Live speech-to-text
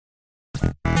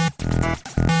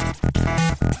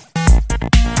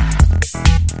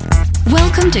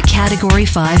Welcome to Category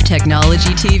 5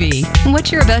 Technology TV.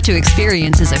 What you're about to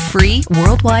experience is a free,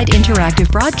 worldwide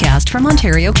interactive broadcast from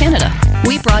Ontario, Canada.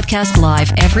 We broadcast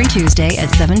live every Tuesday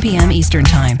at 7 p.m. Eastern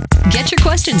Time. Get your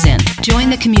questions in. Join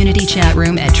the community chat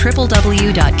room at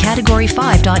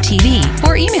www.category5.tv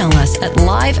or email us at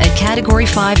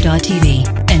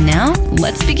live@category5.tv. And now,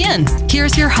 let's begin.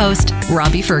 Here's your host,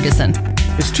 Robbie Ferguson.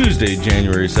 It's Tuesday,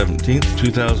 January 17th,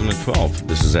 2012.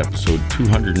 This is episode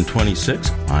 226.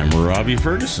 I'm Robbie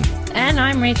Ferguson. And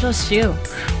I'm Rachel Shue.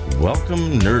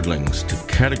 Welcome, nerdlings, to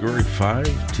Category 5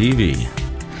 TV.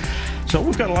 So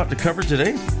we've got a lot to cover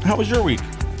today. How was your week?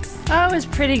 Oh, it was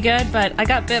pretty good, but I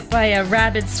got bit by a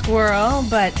rabid squirrel,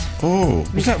 but... Oh,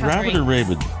 was that rabbit or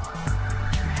rabid?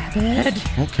 Rabid.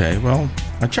 Okay, well,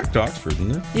 I checked Oxford,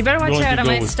 didn't I? You better watch out. I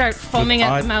might start foaming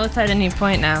at the mouth at any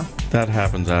point now. That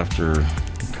happens after a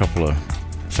couple of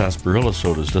sarsaparilla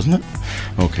sodas, doesn't it?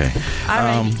 Okay.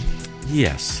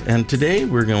 Yes, and today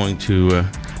we're going to...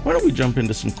 why don't we jump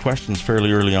into some questions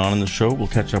fairly early on in the show? We'll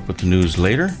catch up with the news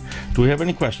later. Do we have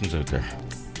any questions out there?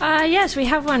 Yes, we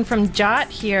have one from Jot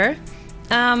here.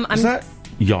 Is that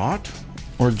Yacht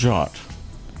or Jot?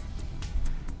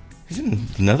 He's in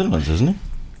the Netherlands, isn't he?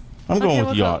 I'm going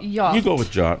with Yacht. You go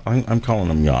with Jot. I'm calling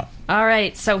him Yacht. All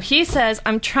right, so he says,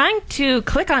 I'm trying to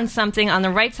click on something on the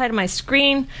right side of my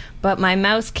screen, but my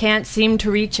mouse can't seem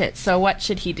to reach it. So what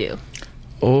should he do?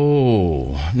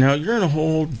 Oh, now you're in a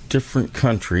whole different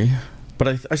country,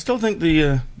 but I still think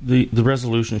the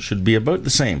resolution should be about the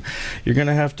same. You're going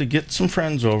to have to get some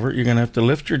friends over. You're going to have to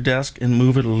lift your desk and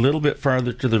move it a little bit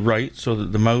farther to the right so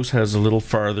that the mouse has a little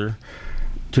farther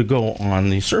to go on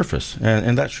the surface,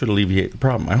 and that should alleviate the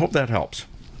problem. I hope that helps.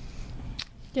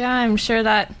 Yeah, I'm sure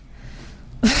that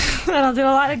that'll do a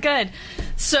lot of good.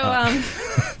 So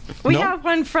we have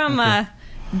one from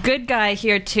Good Guy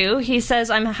here too. He says,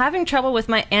 I'm having trouble with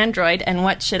my Android, and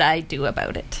what should I do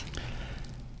about it?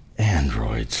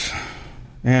 Androids.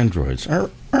 Are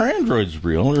androids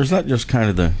real, or is that just kind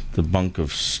of the bunk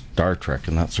of Star Trek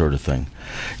and that sort of thing?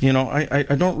 You know, I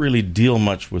don't really deal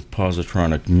much with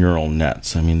positronic neural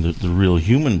nets. I mean, the real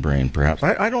human brain, perhaps.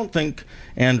 I don't think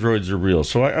androids are real,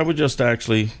 so I would just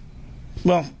actually...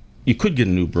 Well, you could get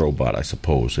a new robot, I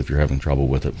suppose, if you're having trouble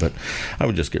with it, but I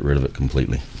would just get rid of it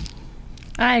completely.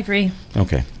 I agree.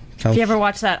 Okay. Have you ever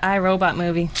watched that iRobot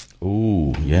movie?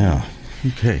 Oh, yeah.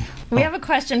 Okay. We have a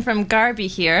question from Garby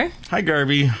here. Hi,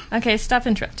 Garby. Okay, stop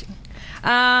interrupting.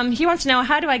 He wants to know,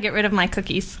 how do I get rid of my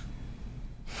cookies?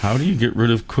 How do you get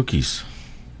rid of cookies?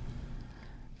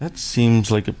 That seems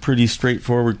like a pretty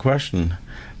straightforward question,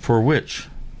 for which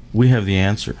we have the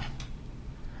answer.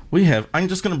 I'm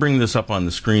just going to bring this up on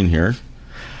the screen here.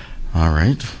 All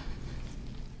right.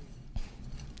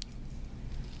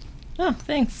 Oh,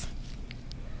 thanks.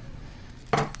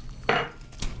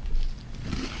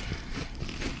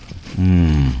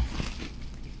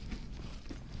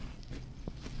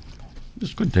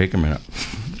 This could take a minute.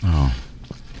 Oh.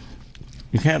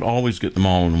 You can't always get them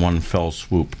all in one fell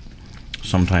swoop.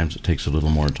 Sometimes it takes a little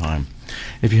more time.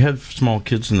 If you have small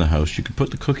kids in the house, you could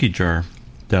put the cookie jar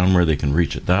down where they can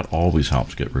reach it. That always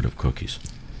helps get rid of cookies.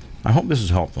 I hope this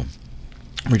is helpful.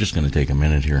 We're just going to take a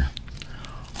minute here.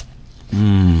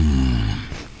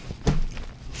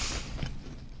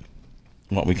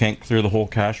 What, we can't clear the whole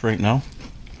cache right now?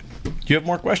 Do you have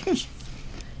more questions?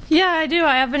 Yeah, I do.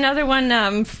 I have another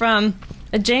one from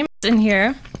Jameson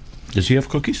here. Does he have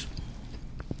cookies?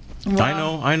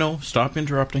 Well, I know. Stop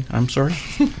interrupting. I'm sorry.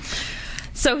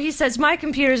 So he says, my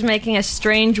computer's making a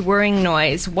strange whirring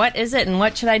noise. What is it, and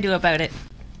what should I do about it?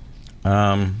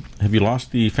 Have you lost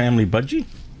the family budgie?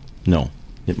 No,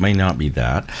 it may not be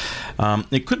that.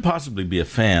 It could possibly be a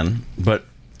fan, but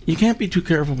you can't be too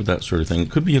careful with that sort of thing. It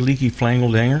could be a leaky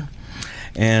flangle-danger.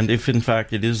 And if, in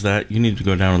fact, it is that, you need to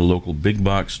go down to the local big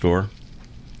box store,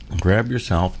 grab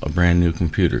yourself a brand new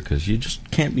computer, because you just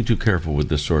can't be too careful with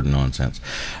this sort of nonsense.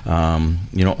 A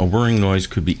whirring noise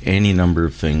could be any number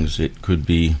of things. It could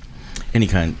be any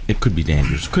kind. It could be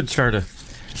dangerous. It could start a...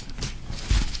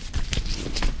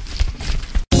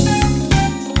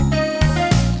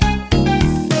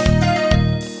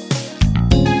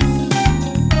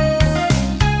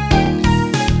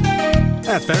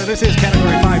 That's better. This is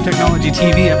Category 5 Technology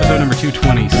TV, episode number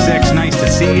 226. Nice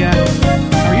to see you.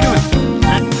 How are you doing?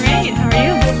 I'm great. How are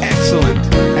you? Excellent.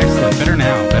 Better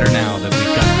now that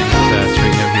we've got things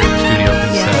straightened out here in the studio.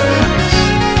 It's a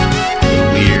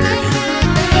little weird.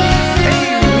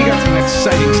 Hey, we got some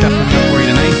exciting stuff coming up for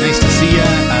you tonight. Nice to see you.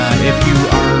 If you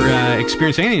are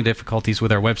experiencing any difficulties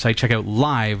with our website, check out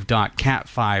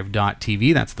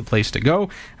live.cat5.tv. That's the place to go.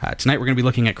 Tonight we're going to be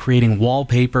looking at creating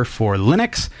wallpaper for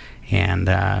Linux. And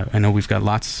I know we've got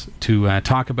lots to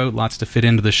talk about, lots to fit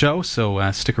into the show,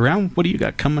 so stick around. What do you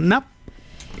got coming up?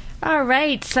 All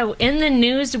right, so in the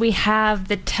news we have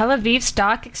the Tel Aviv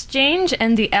Stock Exchange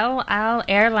and the El Al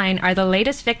airline are the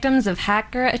latest victims of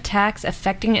hacker attacks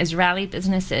affecting Israeli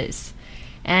businesses.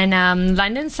 And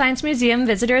London Science Museum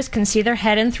visitors can see their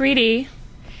head in 3D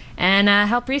and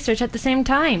help research at the same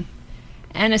time.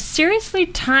 And a seriously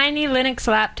tiny Linux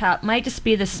laptop might just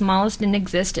be the smallest in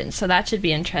existence, so that should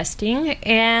be interesting.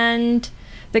 And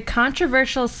the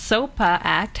controversial SOPA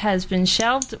Act has been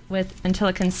shelved until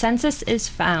a consensus is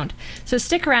found. So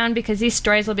stick around because these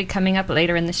stories will be coming up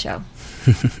later in the show.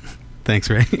 Thanks,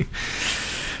 Ray.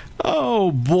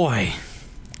 Oh, boy.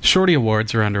 Shorty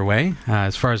Awards are underway.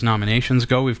 As far as nominations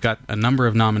go, we've got a number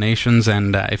of nominations,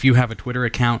 and if you have a Twitter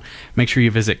account, make sure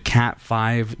you visit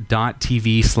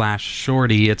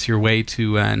cat5.tv/shorty. It's your way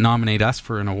to nominate us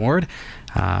for an award.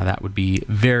 That would be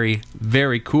very,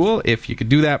 very cool if you could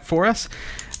do that for us.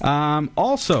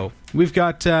 Also, we've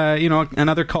got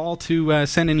another call to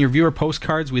send in your viewer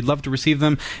postcards. We'd love to receive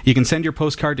them. You can send your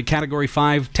postcard to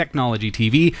Category5 Technology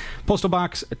TV, Postal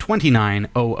Box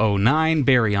 29009,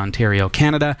 Barrie, Ontario,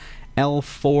 Canada,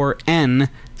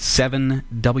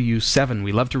 L4N7W7.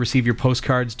 We love to receive your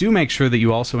postcards. Do make sure that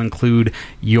you also include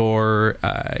your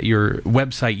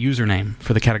website username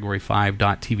for the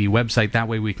Category5.tv website. That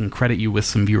way we can credit you with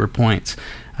some viewer points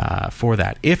for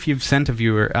that. If you've sent a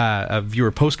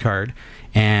viewer postcard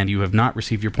and you have not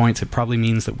received your points, it probably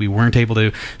means that we weren't able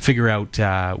to figure out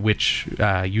which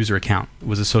user account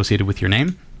was associated with your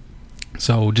name.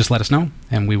 So just let us know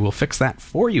and we will fix that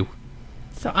for you.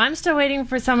 So I'm still waiting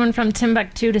for someone from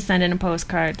Timbuktu to send in a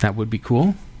postcard. That would be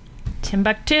cool.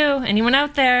 Timbuktu, anyone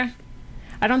out there?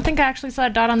 I don't think I actually saw a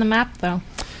dot on the map, though.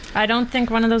 I don't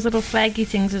think one of those little flaggy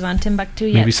things is on Timbuktu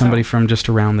yet. Maybe somebody from just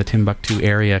around the Timbuktu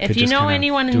area could just if you know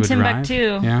anyone in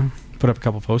Timbuktu, yeah, put up a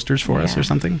couple posters for us or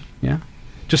something. Yeah,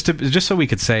 just so we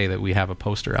could say that we have a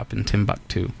poster up in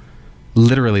Timbuktu.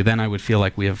 Literally, then I would feel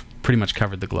like we have pretty much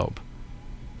covered the globe.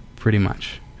 Pretty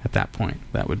much at that point,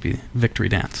 that would be victory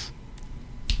dance.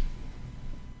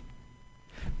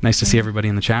 Nice to see everybody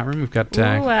in the chat room. We've got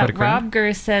quite a crowd. Rob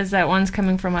Gurr says that one's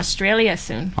coming from Australia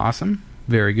soon. Awesome.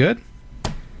 Very good.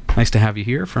 Nice to have you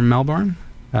here from Melbourne.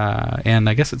 And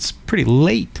I guess it's pretty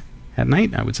late at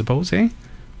night, I would suppose, eh?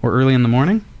 Or early in the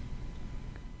morning?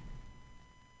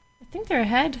 I think they're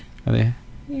ahead. Are they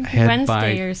ahead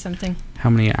Wednesday by or something. How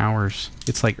many hours?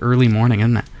 It's like early morning,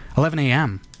 isn't it? 11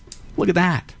 a.m. Look at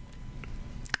that.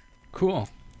 Cool.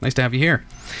 Nice to have you here.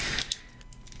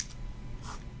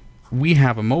 We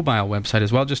have a mobile website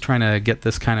as well, just trying to get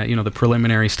this kind of, the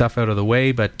preliminary stuff out of the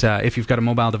way. But if you've got a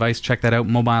mobile device, check that out,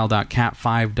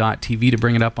 mobile.cat5.tv to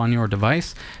bring it up on your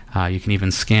device. You can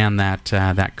even scan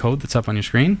that code that's up on your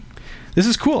screen. This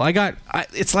is cool.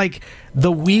 It's like the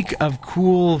week of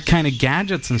cool kind of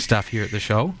gadgets and stuff here at the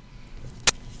show.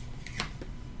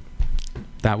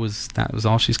 That was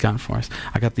all she's got for us.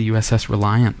 I got the USS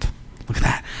Reliant. Look at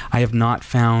that. I have not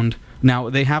found...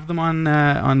 Now, they have them on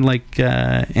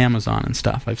Amazon and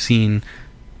stuff. I've seen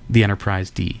the Enterprise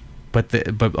D. But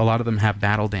a lot of them have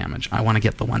battle damage. I want to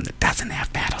get the one that doesn't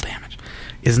have battle damage.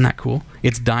 Isn't that cool?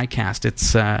 It's die-cast.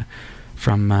 It's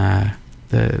from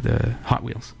the Hot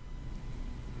Wheels.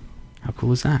 How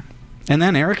cool is that? And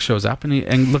then Eric shows up,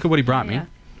 and look at what he brought me.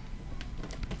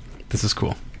 This is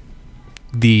cool.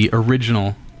 The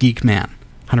original Geek Man.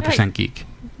 100% geek.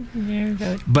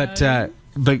 But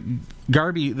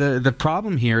Garby, the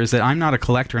problem here is that I'm not a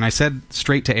collector, and I said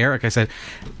straight to Eric, I said,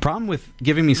 problem with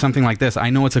giving me something like this, I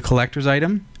know it's a collector's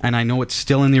item, and I know it's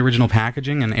still in the original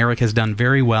packaging, and Eric has done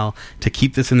very well to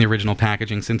keep this in the original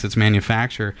packaging since its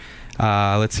manufacture.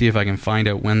 Let's see if I can find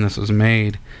out when this was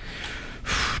made.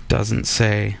 Doesn't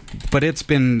say. But it's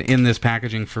been in this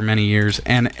packaging for many years,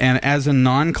 and as a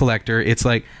non-collector, it's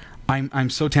like, I'm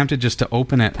so tempted just to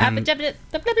open it.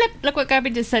 Look what Garby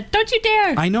just said. Don't you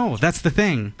dare! I know, that's the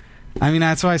thing. I mean,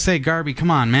 that's why I say, Garby, come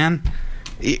on, man.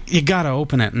 You gotta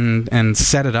open it and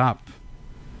set it up.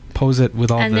 Pose it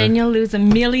with all and then you'll lose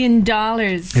 $1 million.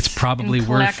 It's probably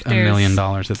worth $1 million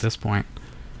at this point.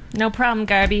 No problem,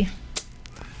 Garby.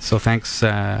 So thanks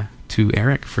to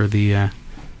Eric for the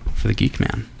Geek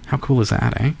Man. How cool is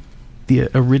that, eh? The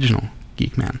original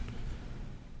Geek Man.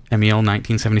 MEL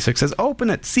 1976 says, open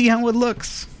it, see how it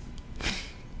looks.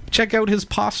 Check out his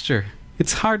posture.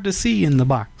 It's hard to see in the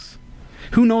box.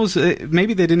 Who knows,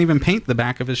 maybe they didn't even paint the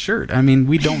back of his shirt. I mean,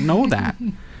 we don't know that.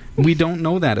 We don't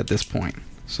know that at this point.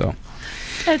 So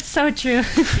It's so true.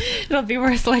 It'll be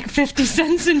worth like 50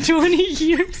 cents in 20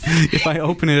 years. if I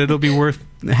open it, it'll be worth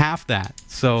half that.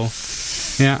 So,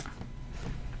 yeah.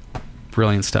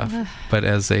 Brilliant stuff. But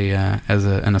as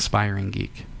an aspiring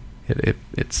geek, it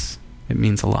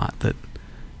means a lot that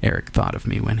Eric thought of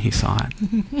me when he saw it.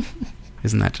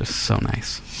 Isn't that just so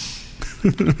nice?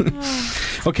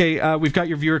 Okay, we've got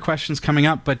your viewer questions coming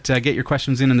up, but get your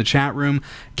questions in the chat room.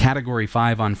 Category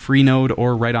 5 on Freenode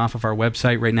or right off of our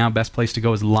website right now. Best place to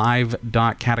go is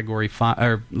live.category5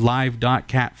 or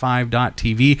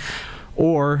live.cat5.tv.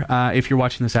 Or if you're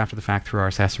watching this after the fact through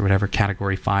RSS or whatever,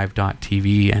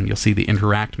 category5.tv, and you'll see the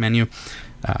interact menu.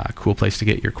 A cool place to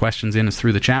get your questions in is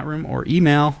through the chat room or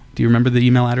email. Do you remember the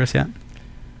email address yet?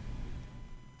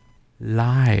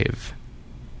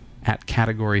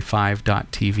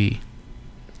 live@category5.tv.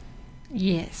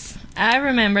 Yes, I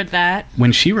remembered that.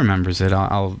 When she remembers it,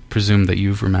 I'll presume that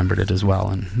you've remembered it as well,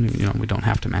 and we don't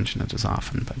have to mention it as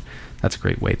often, but that's a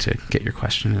great way to get your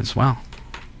question in as well.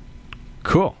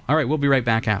 Cool. All right, we'll be right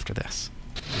back after this.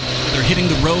 Whether hitting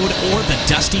the road or the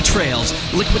dusty trails,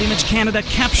 Liquid Image Canada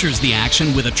captures the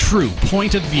action with a true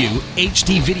point-of-view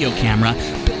HD video camera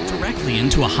built directly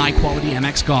into a high-quality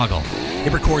MX goggle.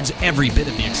 It records every bit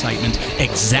of the excitement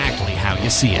exactly how you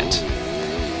see it.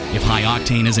 If high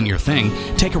octane isn't your thing,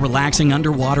 take a relaxing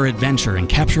underwater adventure and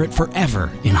capture it forever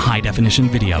in high-definition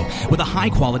video with a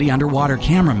high-quality underwater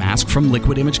camera mask from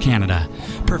Liquid Image Canada.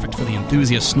 Perfect for the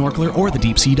enthusiast snorkeler or the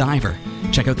deep-sea diver.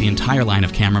 Check out the entire line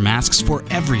of camera masks for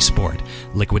every sport.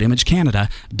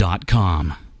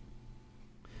 liquidimagecanada.com.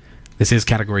 This is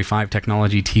Category 5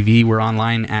 Technology TV. We're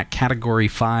online at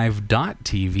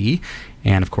category5.tv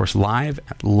and, of course, live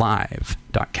at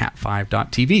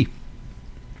live.cat5.tv.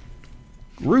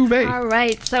 Groovy. All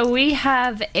right, so we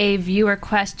have a viewer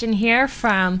question here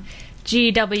from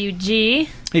GWG.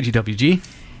 Hey, GWG.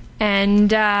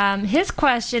 And his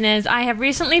question is, I have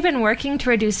recently been working to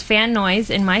reduce fan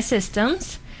noise in my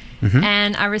systems,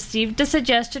 and I received a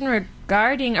suggestion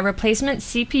regarding a replacement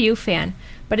CPU fan,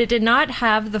 but it did not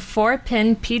have the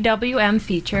 4-pin PWM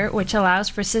feature, which allows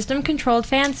for system-controlled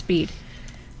fan speed.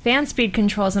 Fan speed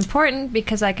control is important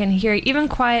because I can hear even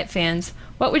quiet fans.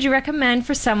 What would you recommend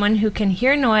for someone who can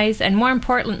hear noise and, more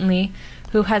importantly,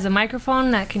 who has a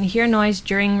microphone that can hear noise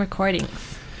during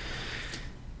recordings?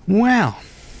 Well,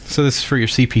 so this is for your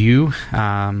CPU.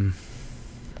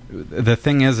 The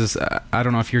thing is I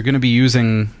don't know if you're going to be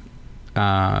using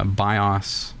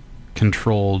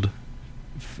BIOS-controlled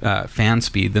fan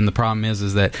speed, then the problem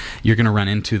is that you're going to run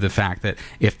into the fact that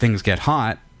if things get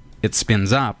hot, it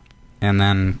spins up, and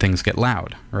then things get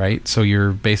loud, right? So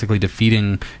you're basically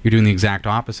doing the exact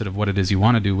opposite of what it is you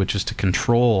want to do, which is to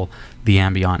control the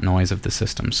ambient noise of the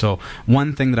system. So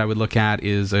one thing that I would look at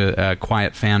is a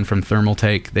quiet fan from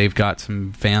Thermaltake. They've got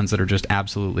some fans that are just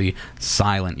absolutely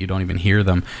silent. You don't even hear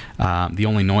them. The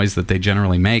only noise that they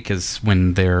generally make is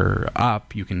when they're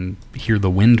up, you can hear the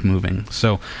wind moving.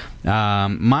 So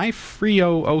my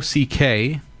Frio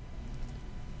OCK,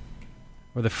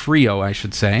 or the Frio, I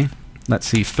should say, let's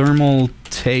see,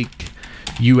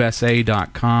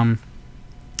 thermaltakeusa.com.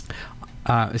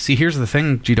 See, here's the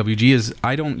thing, GWG, is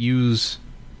I don't use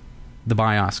the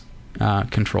BIOS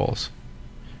controls.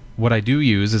 What I do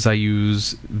use is I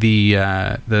use the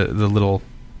little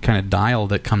kind of dial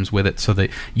that comes with it so that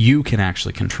you can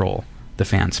actually control the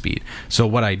fan speed. So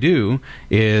what I do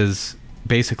is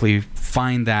basically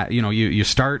find that, you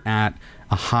start at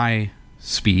a high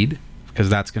speed, because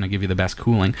that's going to give you the best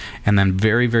cooling, and then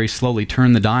very, very slowly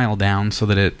turn the dial down so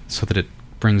that it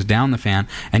brings down the fan,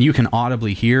 and you can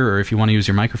audibly hear, or if you want to use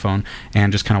your microphone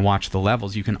and just kind of watch the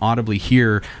levels, you can audibly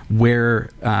hear where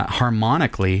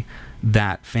harmonically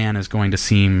that fan is going to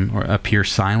seem or appear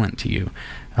silent to you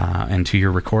and to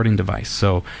your recording device.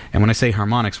 So, and when I say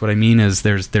harmonics, what I mean is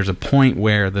there's a point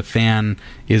where the fan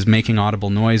is making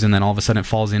audible noise, and then all of a sudden it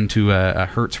falls into a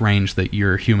hertz range that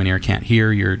your human ear can't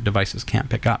hear, your devices can't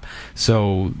pick up.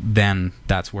 So then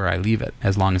that's where I leave it,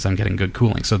 as long as I'm getting good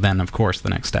cooling. So then, of course, the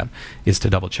next step is to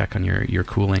double check on your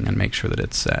cooling and make sure that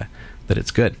it's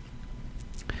good.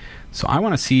 So I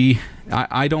want to see.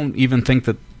 I don't even think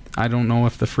that. I don't know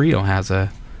if the Frio has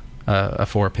a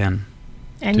 4-pin.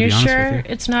 And you're sure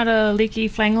it's not a leaky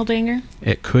flangeldinger?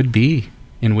 It could be,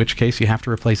 in which case you have to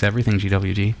replace everything,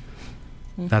 GWG.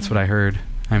 That's what I heard.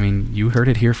 I mean, you heard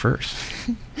it here first.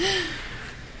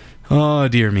 Oh,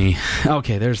 dear me.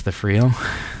 Okay, there's the Frio.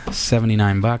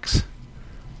 $79.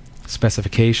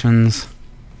 Specifications.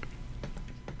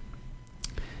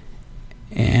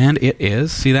 And it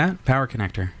is, see that? Power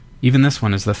connector. Even this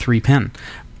one is the 3-pin.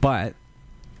 But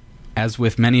as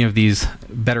with many of these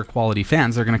better quality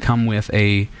fans, they're going to come with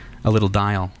a a little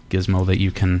dial gizmo that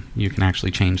you can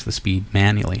actually change the speed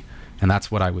manually. And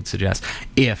that's what I would suggest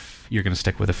if you're going to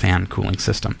stick with a fan cooling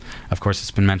system. Of course,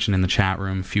 it's been mentioned in the chat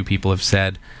room. A few people have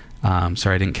said,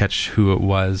 sorry I didn't catch who it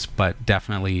was, but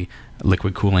definitely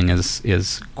liquid cooling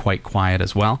is quite quiet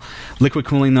as well. Liquid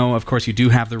cooling, though, of course, you do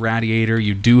have the radiator,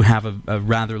 you do have a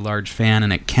rather large fan,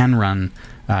 and it can run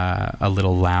a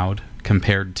little loud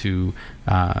compared to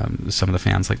some of the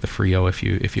fans like the Frio if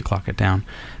you clock it down.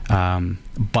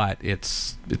 But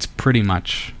it's pretty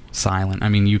much silent. I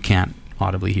mean, you can't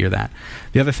audibly hear that.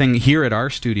 The other thing here at our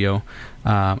studio,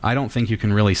 I don't think you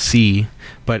can really see,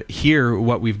 but here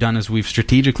what we've done is we've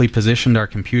strategically positioned our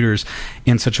computers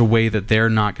in such a way that we're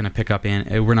not going to pick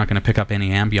up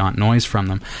any ambient noise from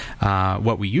them.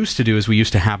 What we used to do is we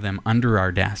used to have them under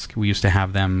our desk. We used to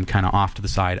have them kind of off to the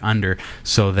side under,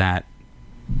 so that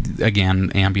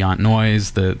again, ambient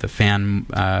noise, the fan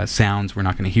sounds, we're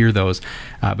not going to hear those.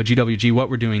 But GWG, what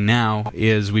we're doing now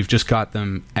is we've just got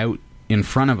them out in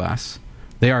front of us.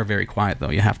 They are very quiet, though,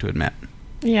 you have to admit.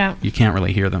 Yeah. You can't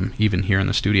really hear them, even here in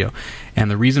the studio. And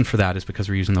the reason for that is because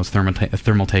we're using those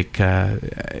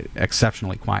Thermaltake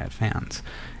exceptionally quiet fans.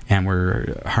 And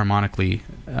we're harmonically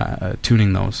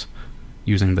tuning those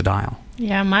using the dial.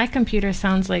 Yeah, my computer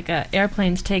sounds like an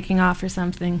airplane's taking off or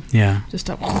something. Yeah. Just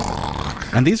a...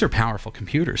 And these are powerful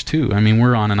computers, too. I mean,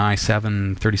 we're on an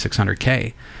i7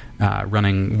 3600K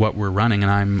running what we're running,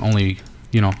 and I'm only,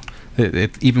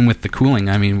 even with the cooling,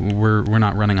 I mean, we're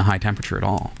not running a high temperature at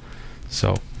all.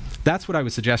 So that's what I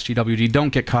would suggest, GWG. Don't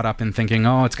get caught up in thinking,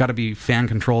 oh, it's got to be fan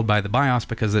controlled by the BIOS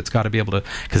because it's got to be able to,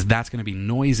 because that's going to be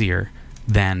noisier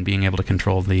than being able to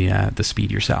control the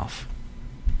speed yourself.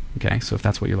 Okay, so if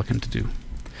that's what you're looking to do,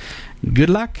 good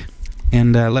luck,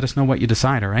 and let us know what you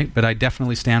decide, all right? But I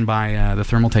definitely stand by the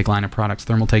Thermaltake line of products,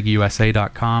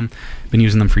 thermaltakeusa.com. Been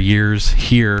using them for years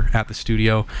here at the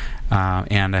studio,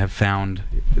 and I have found,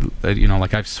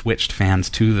 like I've switched fans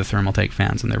to the Thermaltake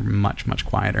fans, and they're much, much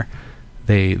quieter.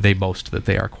 They boast that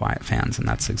they are quiet fans, and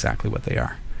that's exactly what they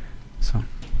are. So.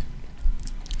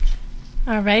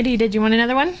 Alrighty, did you want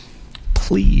another one?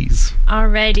 Please.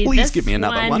 Alrighty, Please this give me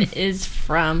another one. Is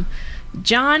from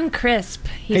John Crisp.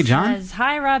 Hey, John. Says,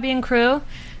 hi, Robbie and crew.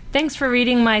 Thanks for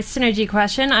reading my Synergy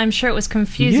question. I'm sure it was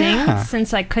confusing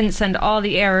since I couldn't send all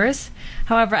the errors.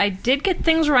 However, I did get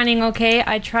things running okay.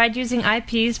 I tried using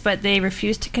IPs, but they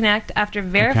refused to connect. After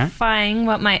verifying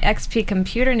what my XP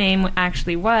computer name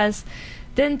actually was,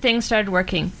 then things started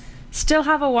working. Still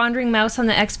have a wandering mouse on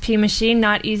the XP machine.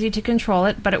 Not easy to control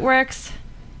it, but it works.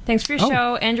 Thanks for your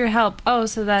show and your help. Oh,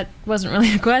 so that wasn't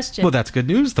really a question. Well, that's good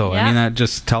news, though. Yeah. I mean, that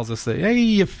just tells us that, hey,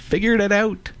 you figured it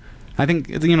out. I think,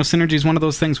 Synergy is one of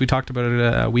those things. We talked about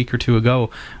it a week or two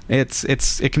ago.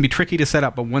 It can be tricky to set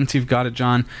up, but once you've got it,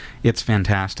 John, it's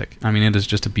fantastic. I mean, it is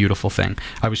just a beautiful thing.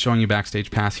 I was showing you Backstage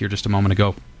Pass here just a moment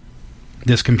ago.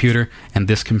 This computer and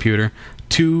this computer,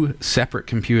 two separate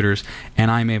computers, and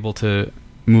I'm able to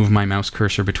move my mouse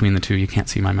cursor between the two. You can't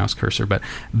see my mouse cursor, but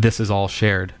this is all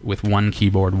shared with one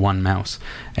keyboard, one mouse,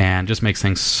 and just makes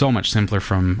things so much simpler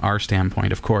from our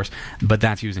standpoint, of course, but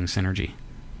that's using Synergy.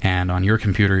 And on your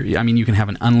computer, I mean, you can have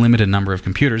an unlimited number of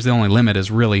computers. The only limit is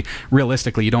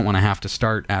realistically, you don't want to have to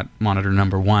start at monitor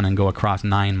number 1 and go across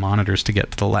 9 monitors to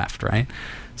get to the left, right?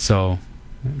 So,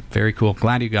 very cool.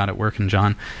 Glad you got it working,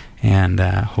 John, and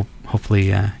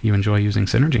hopefully you enjoy using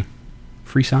Synergy.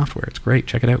 Free software. It's great.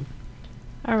 Check it out.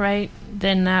 All right,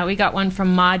 then we got one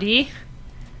from Madi.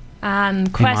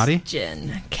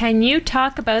 Question: can you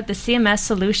talk about the CMS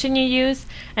solution you use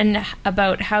and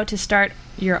about how to start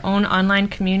your own online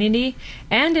community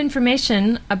and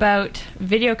information about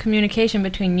video communication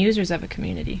between users of a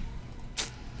community?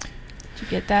 Did you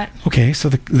get that? Okay, so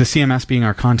the CMS being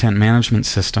our content management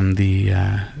system, the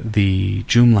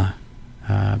Joomla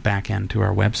backend to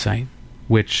our website,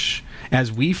 which,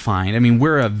 as we find, I mean,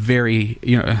 we're a very,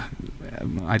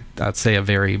 I'd say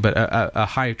a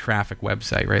high traffic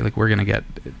website, right? Like, we're going to get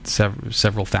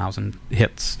several thousand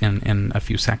hits in a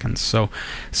few seconds.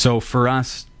 So for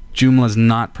us, Joomla is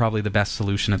not probably the best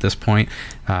solution at this point.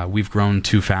 We've grown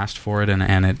too fast for it,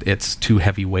 and it's too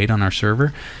heavy weight on our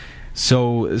server.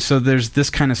 So there's this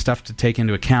kind of stuff to take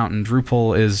into account, and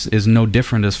Drupal is no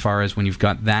different as far as when you've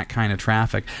got that kind of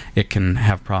traffic, it can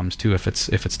have problems too if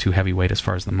it's too heavyweight as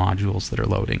far as the modules that are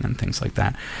loading and things like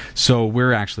that. So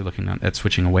we're actually looking at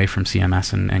switching away from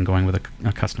CMS and going with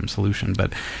a custom solution.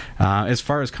 But as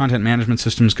far as content management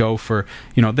systems go,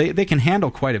 they can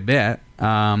handle quite a bit.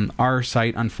 Our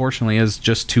site, unfortunately, is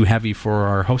just too heavy for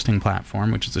our hosting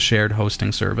platform, which is a shared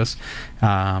hosting service.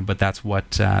 But that's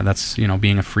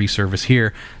being a free service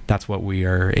here, that's what we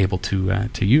are able to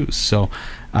use. So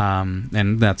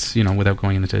And that's, without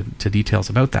going into details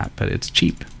about that, but it's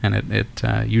cheap and it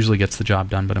usually gets the job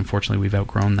done. But unfortunately, we've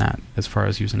outgrown that as far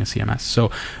as using a CMS.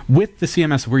 So with the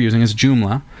CMS we're using is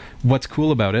Joomla. What's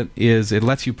cool about it is it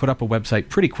lets you put up a website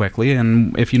pretty quickly,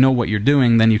 and if you know what you're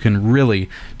doing, then you can really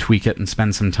tweak it and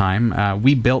spend some time.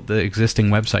 We built the existing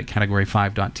website,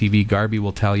 Category5.tv. Garby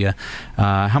will tell you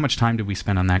how much time did we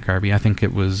spend on that, Garby? I think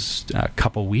it was a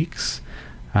couple weeks.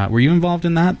 Were you involved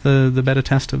in that, the beta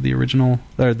test of the original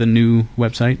or the new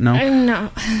website? No. No.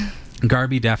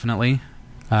 Garby definitely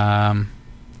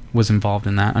was involved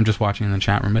in that. I'm just watching in the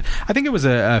chat room, but I think it was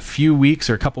a few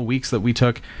weeks or a couple weeks that we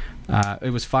took.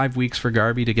 It was 5 weeks for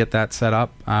Garby to get that set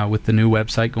up with the new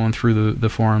website, going through the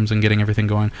forums and getting everything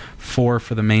going. 4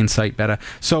 for the main site beta.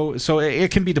 So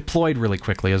it can be deployed really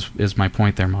quickly, is my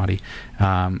point there, Marty.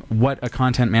 What a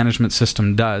content management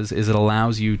system does is it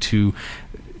allows you to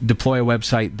deploy a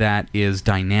website that is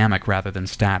dynamic rather than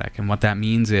static. And what that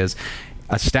means is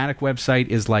a static website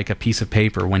is like a piece of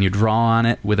paper. When you draw on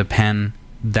it with a pen,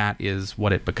 that is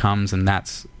what it becomes, and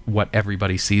that's what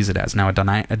everybody sees it as. Now, a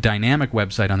dynamic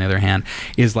website, on the other hand,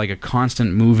 is like a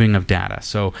constant moving of data.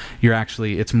 So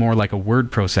it's more like a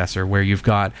word processor where you've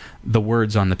got the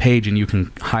words on the page and you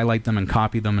can highlight them and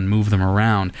copy them and move them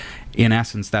around. In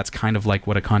essence, that's kind of like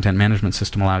what a content management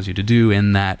system allows you to do,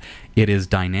 in that it is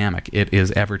dynamic. It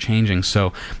is ever-changing.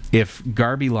 So if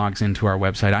Garby logs into our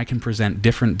website, I can present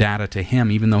different data to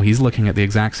him, even though he's looking at the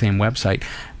exact same website.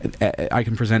 I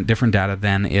can present different data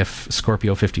than if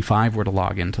Scorpio55 were to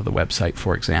log into the website,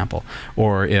 for example.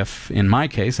 Or if, in my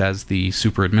case, as the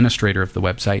super administrator of the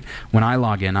website, when I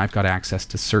log in, I've got access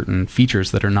to certain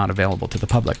features that are not available to the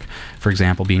public. For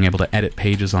example, being able to edit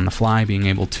pages on the fly, being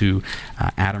able to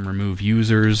add and remove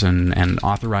users and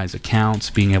authorize accounts,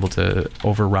 being able to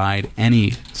override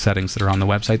any settings that are on the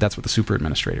website. That's what the super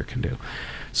administrator can do.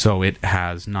 So it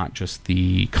has not just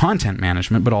the content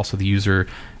management, but also the user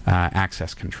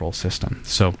access control system.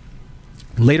 So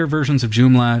later versions of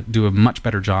Joomla do a much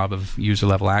better job of user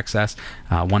level access,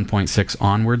 1.6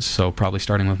 onwards, so probably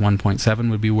starting with 1.7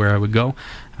 would be where I would go.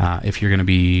 If you're going to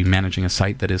be managing a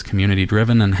site that is community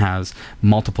driven and has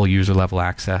multiple user level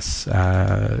access,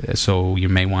 so you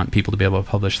may want people to be able to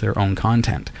publish their own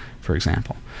content, for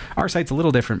example. Our site's a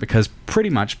little different because pretty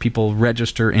much people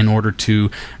register in order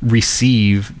to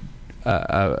receive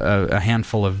a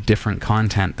handful of different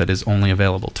content that is only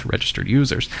available to registered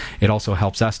users. It also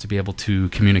helps us to be able to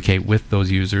communicate with those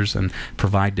users and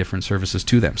provide different services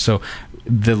to them. So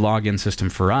the login system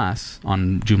for us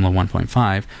on Joomla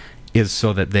 1.5 is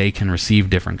so that they can receive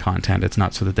different content. It's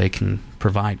not so that they can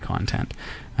provide content.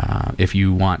 If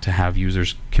you want to have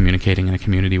users communicating in a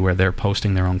community where they're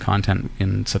posting their own content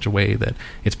in such a way that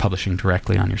it's publishing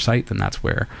directly on your site, then that's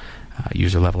where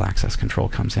user level access control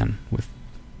comes in with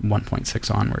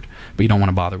 1.6 onward. But you don't want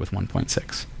to bother with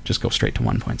 1.6. Just go straight to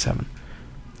 1.7.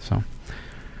 So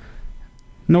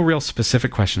no real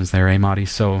specific questions there, eh, Marty?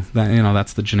 So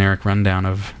that's the generic rundown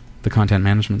of the content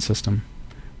management system.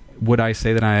 Would I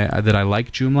say that I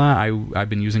like Joomla? I've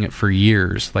been using it for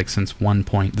years, like since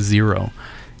 1.0,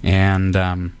 and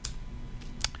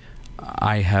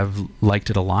I have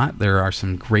liked it a lot. There are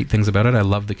some great things about it. I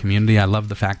love the community. I love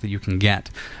the fact that you can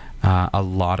get a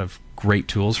lot of great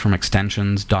tools from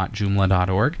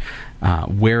extensions.joomla.org.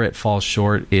 Where it falls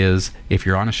short is if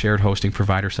you're on a shared hosting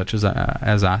provider such as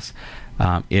us,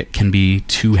 it can be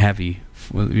too heavy.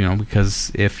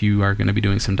 Because if you are going to be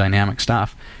doing some dynamic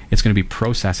stuff, it's going to be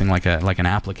processing like an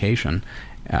application.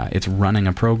 It's running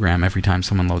a program every time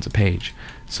someone loads a page.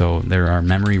 So there are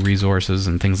memory resources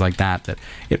and things like that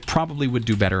it probably would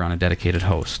do better on a dedicated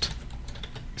host.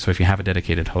 So if you have a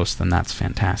dedicated host, then that's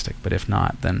fantastic. But if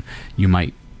not, then you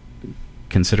might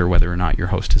consider whether or not your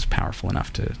host is powerful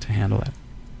enough to handle it.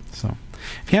 So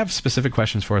if you have specific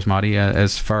questions for us, Marty,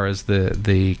 as far as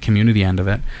the community end of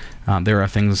it, there are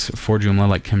things for Joomla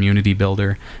like Community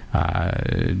Builder,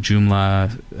 Joom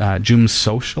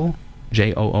Social,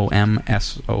 JOOMSOCIAL,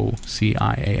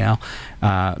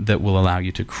 that will allow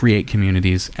you to create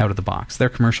communities out of the box. They're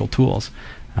commercial tools,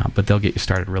 but they'll get you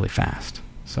started really fast.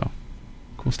 So,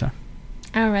 cool stuff.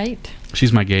 All right.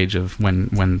 She's my gauge of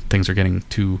when things are getting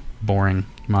too boring,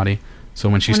 Marty. So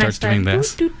when she starts doing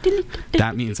this,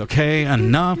 that means, okay,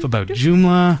 enough about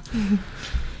Joomla.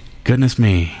 Goodness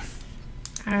me.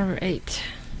 All right.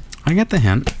 I get the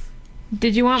hint.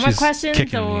 Did you want more questions?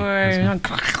 Or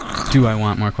do I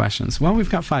want more questions? Well, we've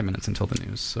got 5 minutes until the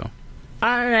news, so.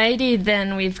 Alrighty,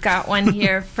 then we've got one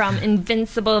here from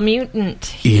Invincible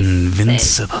Mutant.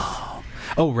 Invincible.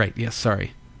 Oh, right. Yes,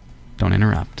 sorry. Don't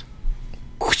interrupt.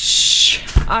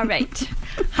 All right.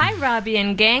 Hi, Robbie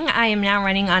and gang. I am now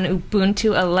running on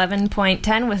Ubuntu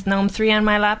 11.10 with GNOME 3 on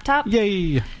my laptop.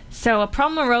 Yay! So a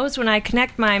problem arose when I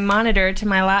connect my monitor to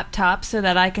my laptop so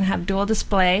that I can have dual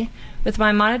display, with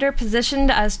my monitor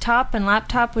positioned as top and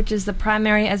laptop, which is the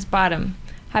primary, as bottom.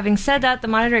 Having said that, the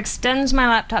monitor extends my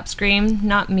laptop screen,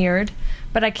 not mirrored,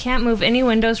 but I can't move any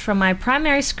windows from my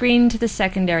primary screen to the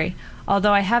secondary,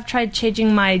 although I have tried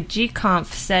changing my gconf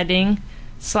setting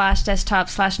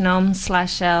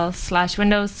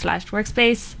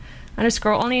 /desktop/gnome/shell/windows/workspace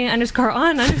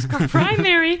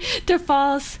 _only_on_primary to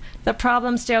false. The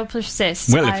problem still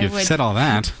persists. Well, if you've said all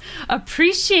that,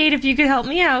 appreciate if you could help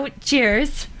me out.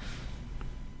 Cheers.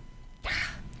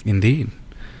 Indeed.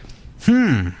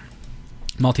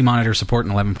 Multi-monitor support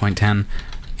in 11.10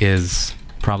 is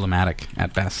problematic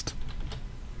at best.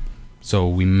 So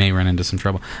we may run into some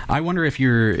trouble. I wonder if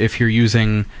you're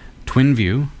using Twin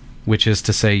View, which is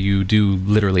to say you do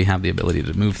literally have the ability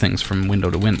to move things from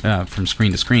from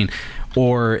screen to screen,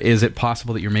 or is it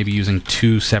possible that you're maybe using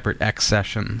two separate X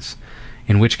sessions,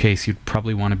 in which case you'd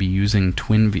probably want to be using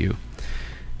Twin View.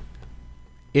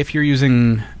 If you're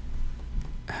using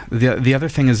the other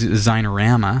thing is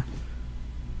Xinerama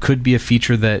could be a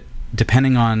feature that,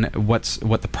 depending on what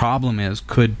the problem is,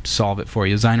 could solve it for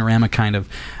you. Xinerama kind of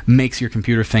makes your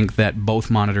computer think that both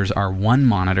monitors are one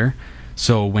monitor.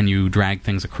 So when you drag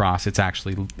things across, it thinks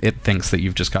that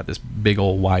you've just got this big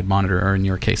old wide monitor, or in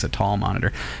your case, a tall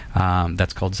monitor.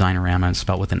 That's called Xinerama, and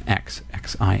spelled with an X,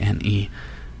 Xineorama.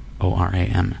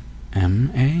 I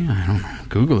don't know.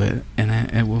 Google it, and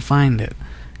it will find it,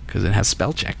 because it has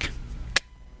spell check.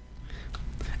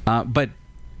 But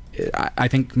I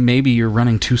think maybe you're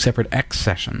running two separate X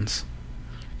sessions,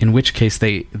 in which case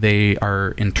they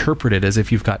are interpreted as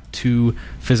if you've got two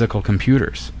physical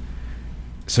computers.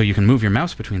 So you can move your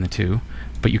mouse between the two,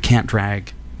 but you can't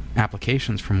drag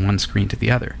applications from one screen to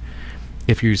the other.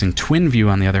 If you're using Twin View,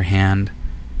 on the other hand,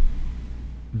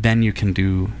 then you can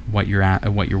do what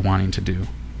you're wanting to do.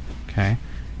 Okay?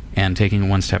 And taking it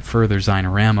one step further,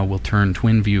 Xinerama will turn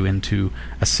Twin View into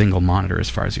a single monitor as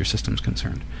far as your system's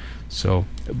concerned. So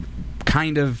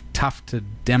kind of tough to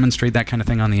demonstrate that kind of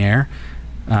thing on the air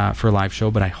for a live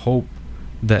show, but I hope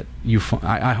that you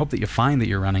find that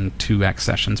you're running two X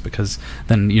sessions, because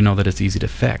then you know that it's easy to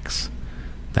fix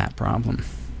that problem.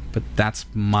 But that's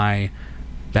my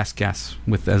best guess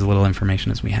with as little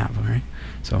information as we have. All right.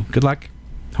 So good luck.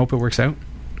 Hope it works out.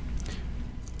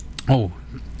 Oh,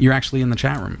 you're actually in the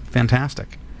chat room.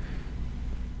 Fantastic.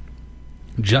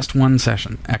 Just one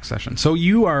session, X session. So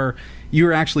you're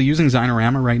actually using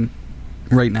Xinerama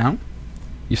right now.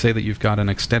 You say that you've got an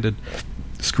extended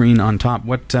screen on top.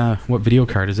 What video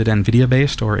card is it? NVIDIA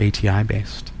based or ATI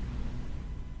based?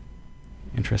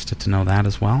 Interested to know that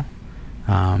as well.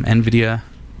 NVIDIA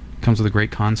comes with a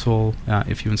great console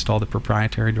if you install the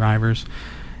proprietary drivers.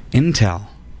 Intel.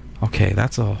 Okay,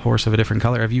 that's a horse of a different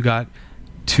color. Have you got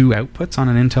two outputs on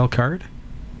an Intel card?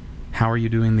 How are you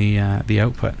doing the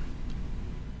output?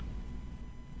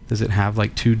 Does it have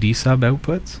like two D-sub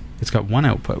outputs? It's got one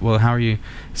output. Well, how are you...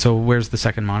 So where's the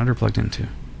second monitor plugged into?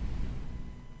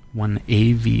 One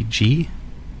AVG? Do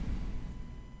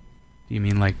you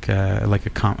mean like a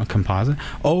composite?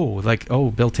 Oh,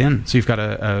 built in. So you've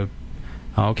got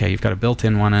you've got a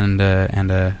built-in one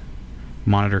and a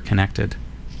monitor connected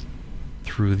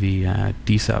through the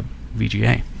D-sub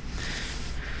VGA.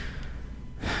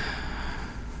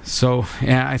 So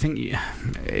yeah, I think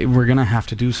we're gonna have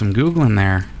to do some Googling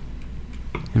there,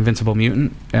 Invincible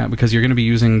Mutant, because you're gonna be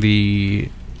using the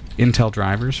Intel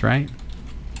drivers, right?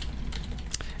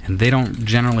 And they don't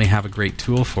generally have a great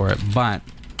tool for it, but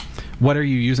what are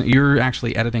you using? You're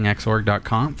actually editing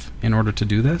xorg.conf in order to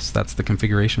do this. That's the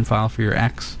configuration file for your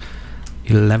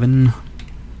X11.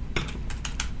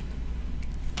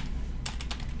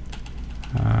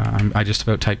 I just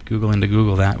about typed Google into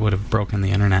Google. That would have broken the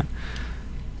internet.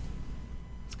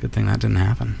 It's a good thing that didn't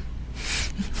happen.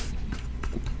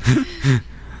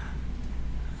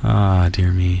 Ah,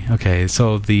 dear me. Okay,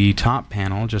 so the top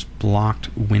panel just blocked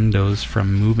Windows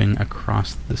from moving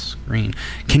across the screen.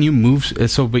 Can you move...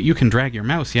 but you can drag your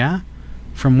mouse, yeah?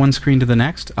 From one screen to the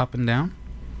next, up and down?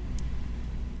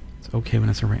 It's okay when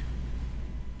it's a...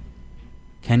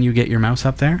 Can you get your mouse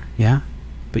up there? Yeah?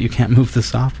 But you can't move the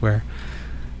software.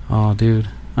 Oh, dude.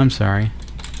 I'm sorry.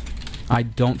 I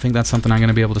don't think that's something I'm going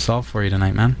to be able to solve for you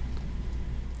tonight, man.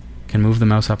 Can move the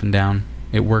mouse up and down.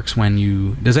 It works when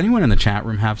you... Does anyone in the chat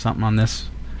room have something on this?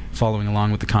 Following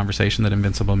along with the conversation that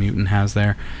Invincible Mutant has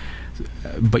there.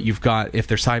 But you've got... If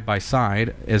they're side by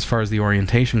side, as far as the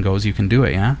orientation goes, you can do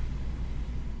it, yeah?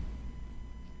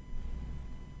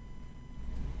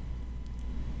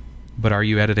 But are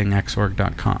you editing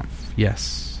xorg.conf?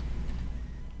 Yes.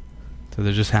 So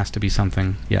there just has to be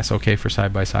something. Yes, okay for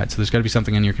side-by-side. So there's got to be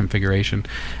something in your configuration.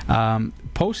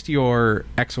 Post your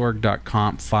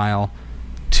xorg.conf file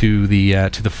to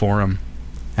the forum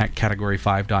at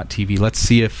category5.tv. Let's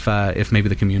see if maybe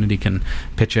the community can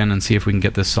pitch in and see if we can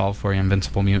get this solved for you,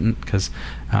 Invincible Mutant, because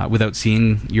without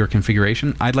seeing your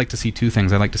configuration, I'd like to see two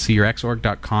things. I'd like to see your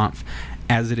xorg.conf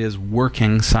as it is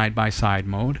working side-by-side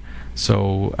mode,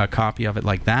 so a copy of it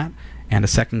like that, and a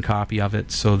second copy of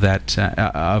it so that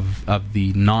of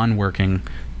the non-working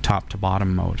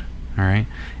top-to-bottom mode. All right,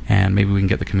 and maybe we can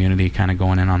get the community kind of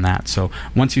going in on that. So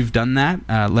once you've done that,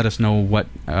 let us know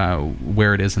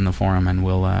where it is in the forum, and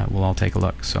we'll all take a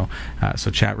look. So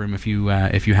chat room, if you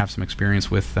have some experience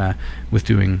with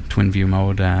doing twin view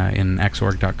mode in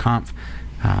xorg.conf,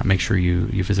 make sure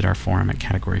you visit our forum at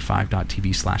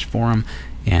category5.tv/forum,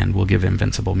 and we'll give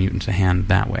Invincible Mutant a hand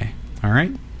that way. All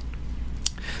right.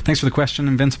 Thanks for the question,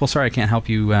 Invincible. Sorry I can't help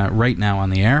you right now on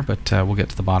the air, but we'll get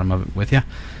to the bottom of it with you.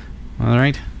 All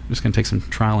right. Just going to take some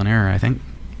trial and error, I think.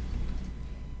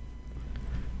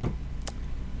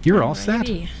 You're all set.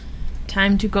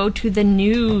 Time to go to the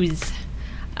news.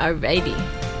 Alrighty.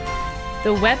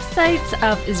 The websites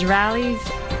of Israel's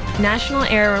national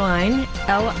airline,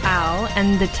 El Al,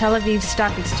 and the Tel Aviv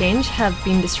Stock Exchange have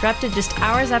been disrupted just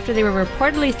hours after they were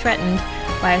reportedly threatened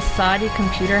by a Saudi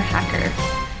computer hacker.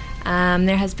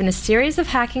 There has been a series of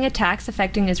hacking attacks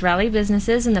affecting Israeli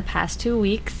businesses in the past 2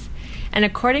 weeks. And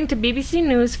according to BBC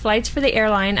News, flights for the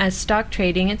airline as stock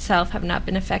trading itself have not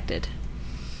been affected.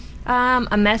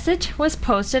 A message was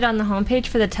posted on the homepage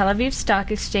for the Tel Aviv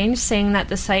Stock Exchange saying that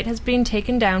the site has been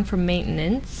taken down for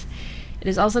maintenance. It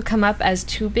has also come up as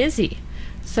too busy.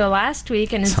 So last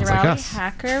week, an Israeli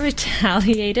hacker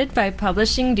retaliated by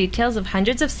publishing details of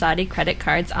hundreds of Saudi credit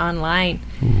cards online.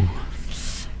 Ooh.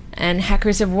 And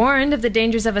hackers have warned of the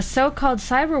dangers of a so-called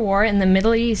cyber war in the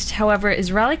Middle East. However,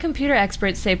 Israeli computer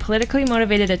experts say politically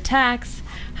motivated attacks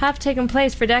have taken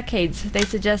place for decades. They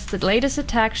suggest the latest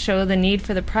attacks show the need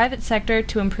for the private sector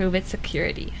to improve its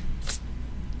security.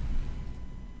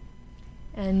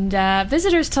 And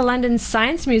visitors to London's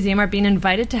Science Museum are being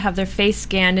invited to have their face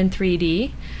scanned in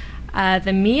 3D.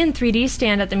 The Me in 3D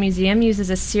stand at the museum uses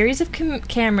a series of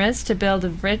cameras to build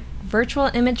a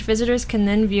virtual image visitors can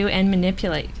then view and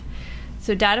manipulate.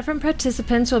 So data from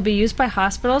participants will be used by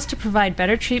hospitals to provide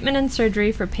better treatment and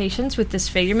surgery for patients with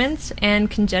disfigurements and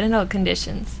congenital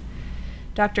conditions.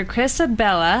 Dr. Chris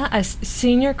Abella, a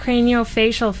senior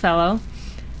craniofacial fellow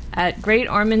at Great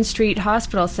Ormond Street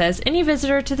Hospital, says any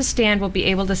visitor to the stand will be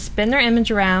able to spin their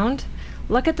image around,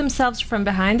 look at themselves from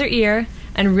behind their ear,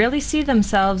 and really see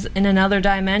themselves in another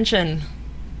dimension.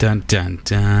 Dun dun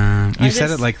dun. You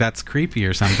said it like that's creepy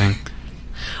or something.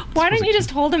 Why don't you just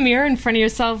hold a mirror in front of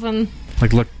yourself and...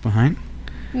 Like look behind?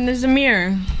 And there's a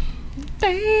mirror.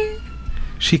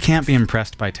 She can't be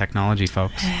impressed by technology,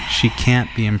 folks. She can't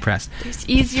be impressed. There's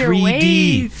easier 3D.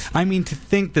 ways. I mean, to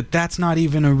think that that's not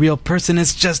even a real person.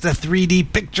 It's just a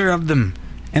 3D picture of them.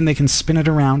 And they can spin it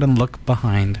around and look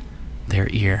behind their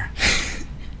ear.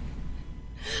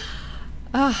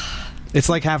 It's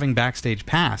like having backstage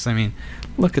pass. I mean,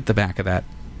 look at the back of that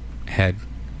head.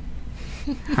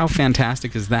 How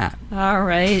fantastic is that? All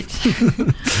right.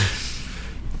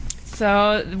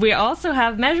 So we also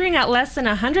have measuring at less than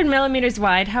 100 millimeters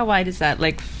wide. How wide is that?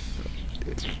 Like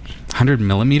 100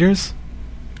 millimeters?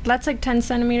 That's like 10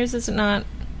 centimeters, is it not?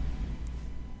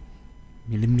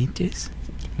 Millimeters?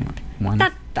 1,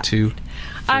 Not 2, 3,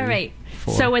 all right.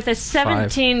 4, so with a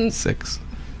 17... 5, 6.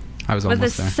 I was with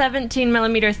almost a there. 17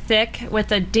 millimeter thick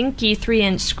with a dinky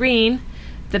 3-inch screen,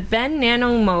 the Ben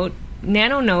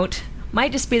Nanonote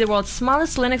might just be the world's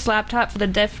smallest Linux laptop for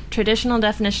the traditional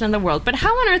definition of the world. But how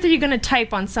on earth are you going to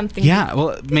type on something? Yeah,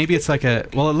 well, maybe it's like a...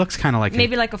 Well, it looks kind of like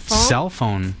maybe like a phone? Cell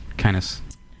phone kind of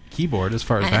keyboard as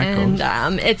far as that goes.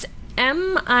 And it's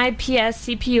MIPS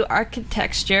CPU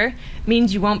architecture,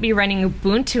 means you won't be running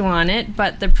Ubuntu on it,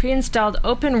 but the pre-installed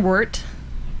OpenWrt...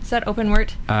 Is that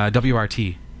OpenWrt?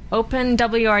 WRT.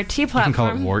 OpenWRT platform. You can call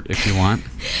it Wart if you want.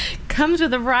 Comes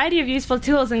with a variety of useful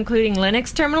tools, including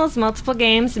Linux terminals, multiple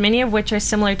games, many of which are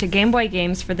similar to Game Boy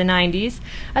games for the 90s,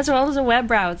 as well as a web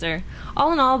browser.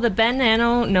 All in all, the Ben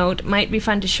Nano Note might be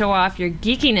fun to show off your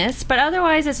geekiness, but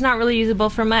otherwise it's not really usable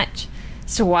for much.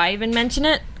 So why even mention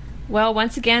it? Well,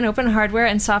 once again, open hardware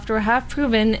and software have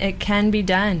proven it can be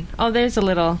done. Oh, there's a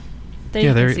little...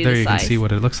 There you can see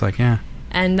what it looks like, yeah.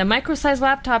 And the micro-sized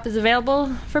laptop is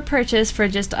available for purchase for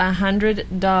just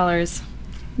 $100.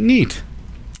 Neat.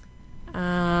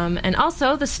 And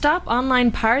also, the Stop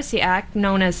Online Piracy Act,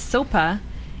 known as SOPA,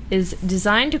 is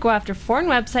designed to go after foreign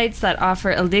websites that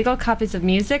offer illegal copies of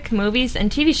music, movies,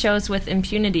 and TV shows with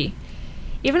impunity.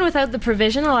 Even without the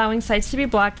provision allowing sites to be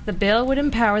blocked, the bill would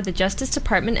empower the Justice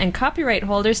Department and copyright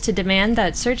holders to demand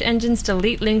that search engines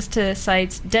delete links to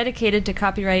sites dedicated to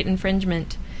copyright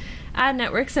infringement. Ad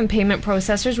networks and payment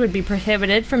processors would be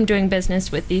prohibited from doing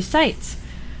business with these sites.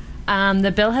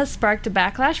 The bill has sparked a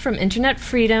backlash from internet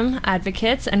freedom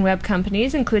advocates and web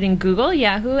companies, including Google,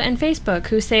 Yahoo, and Facebook,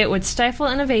 who say it would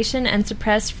stifle innovation and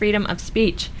suppress freedom of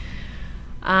speech.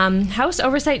 House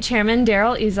Oversight Chairman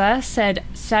Darrell Issa said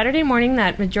Saturday morning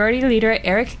that Majority Leader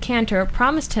Eric Cantor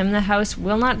promised him the House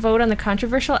will not vote on the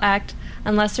controversial act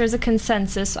unless there is a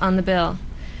consensus on the bill.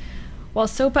 While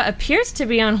SOPA appears to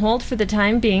be on hold for the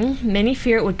time being, many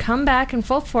fear it would come back in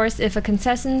full force if a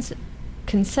consensus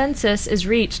is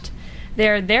reached. They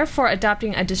are therefore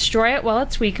adopting a destroy it while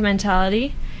it's weak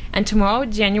mentality, and tomorrow,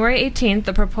 January 18th,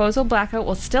 the proposal blackout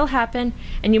will still happen,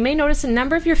 and you may notice a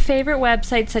number of your favorite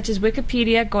websites such as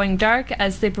Wikipedia going dark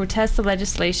as they protest the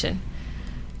legislation.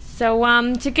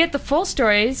 So to get the full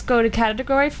stories, go to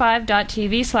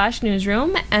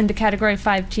category5.tv/newsroom, and the Category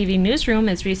 5 TV newsroom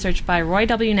is researched by Roy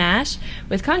W. Nash,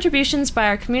 with contributions by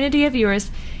our community of viewers.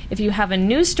 If you have a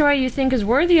news story you think is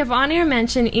worthy of on-air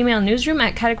mention, email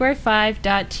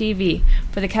newsroom@category5.tv.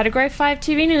 For the Category 5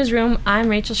 TV newsroom, I'm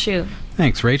Rachel Shue.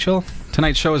 Thanks, Rachel.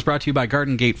 Tonight's show is brought to you by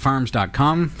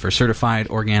GardenGateFarms.com. For certified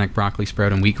organic broccoli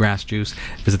sprout and wheatgrass juice,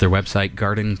 visit their website,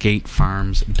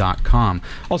 GardenGateFarms.com.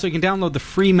 Also, you can download the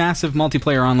free massive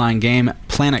multiplayer online game,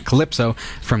 Planet Calypso,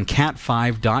 from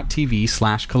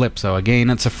cat5.tv/Calypso. Again,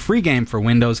 it's a free game for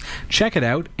Windows. Check it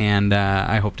out, and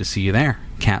I hope to see you there.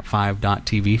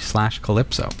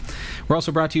 cat5.tv/Calypso. We're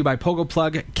also brought to you by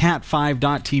PogoPlug.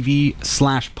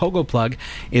 cat5.tv/PogoPlug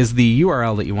is the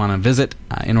URL that you want to visit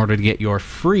in order to get your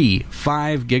free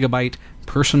 5 gigabyte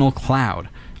personal cloud.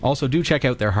 Also, do check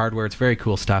out their hardware. It's very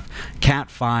cool stuff.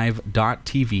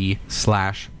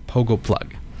 cat5.tv/PogoPlug.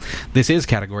 This is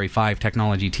Category 5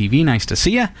 Technology TV. Nice to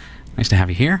see you. Nice to have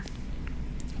you here.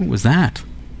 What was that?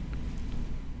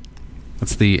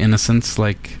 That's the innocence,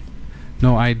 like,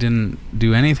 no, I didn't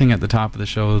do anything at the top of the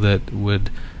show that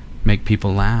would make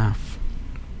people laugh.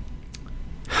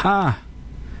 Ha!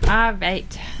 All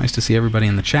right. Nice to see everybody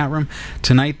in the chat room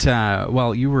tonight.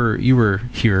 Well, you were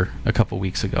here a couple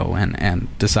weeks ago and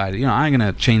decided, I'm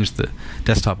going to change the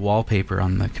desktop wallpaper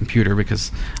on the computer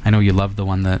because I know you love the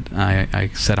one that I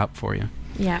set up for you.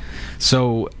 Yeah.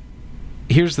 So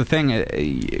here's the thing.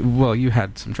 Well, you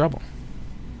had some trouble.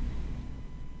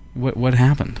 What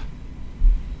happened?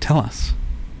 Tell us.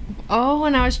 Oh,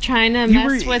 when I was trying to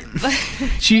mess with...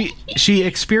 She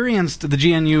experienced the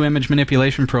GNU image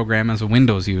manipulation program as a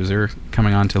Windows user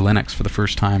coming onto Linux for the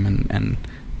first time and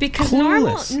because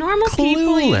clueless. normal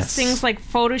people use things like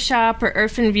Photoshop or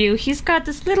OpenView. He's got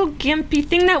this little gimpy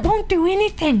thing that won't do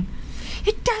anything.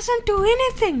 It doesn't do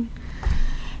anything.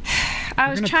 I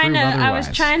was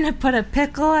trying to put a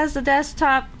pickle as the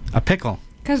desktop. A pickle?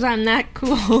 Because I'm that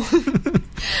cool.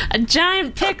 A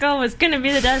giant pickle was going to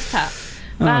be the desktop.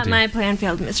 But my plan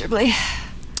failed miserably.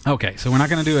 Okay, so we're not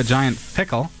going to do a giant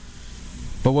pickle,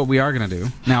 but what we are going to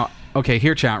do... Now, okay,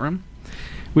 here, chat room.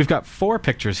 We've got 4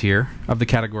 pictures here of the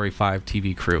Category 5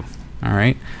 TV crew. All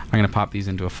right? I'm going to pop these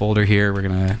into a folder here. We're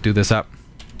going to do this up.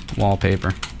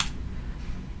 Wallpaper.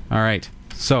 All right,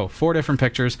 so 4 different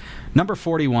pictures. Number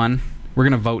 41, we're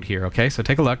going to vote here, okay? So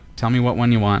take a look. Tell me what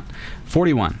one you want.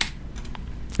 41.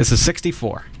 This is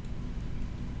 64.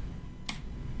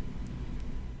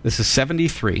 This is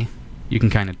 73. You can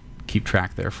kind of keep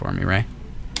track there for me, right?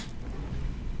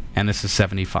 And this is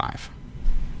 75.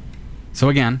 So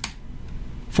again,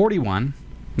 41.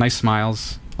 Nice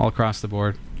smiles all across the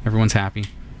board. Everyone's happy.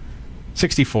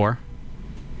 64.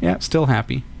 Yeah, still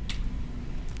happy.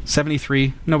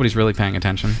 73. Nobody's really paying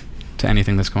attention to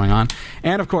anything that's going on.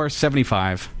 And of course,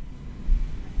 75,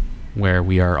 where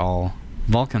we are all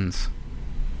Vulcans.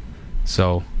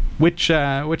 So... Which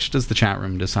does the chat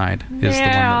room decide is the one that we want to go with?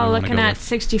 They're all looking at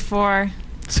 64.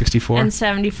 64? And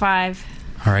 75.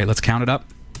 All right, let's count it up.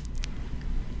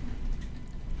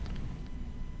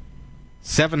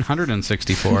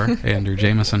 764, Andrew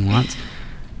Jameson wants.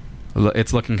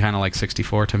 It's looking kind of like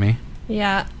 64 to me.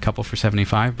 Yeah. Couple for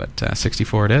 75, but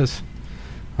 64 it is.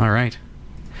 All right.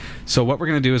 So what we're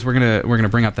going to do is we're going to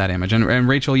bring up that image. And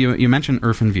Rachel, you mentioned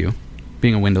OpenView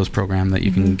being a Windows program that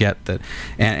you can get that,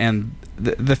 and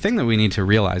the thing that we need to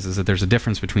realize is that there's a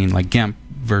difference between like GIMP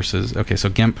versus, okay, so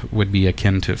GIMP would be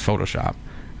akin to Photoshop,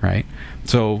 right?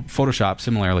 So Photoshop,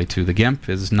 similarly to the GIMP,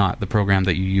 is not the program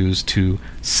that you use to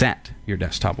set your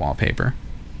desktop wallpaper,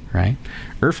 right?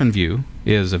 OpenView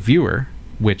is a viewer,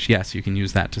 which, yes, you can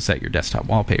use that to set your desktop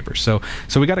wallpaper. So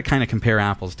we got to kind of compare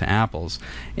apples to apples.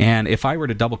 And if I were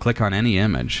to double-click on any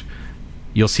image,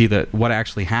 you'll see that what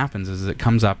actually happens is it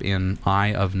comes up in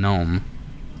Eye of Gnome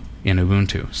in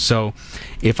Ubuntu. So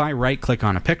if I right-click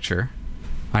on a picture,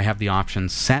 I have the option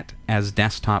Set as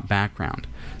Desktop Background.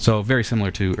 So very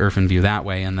similar to IrfanView that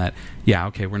way, in that, yeah,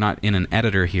 okay, we're not in an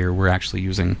editor here, we're actually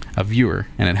using a viewer,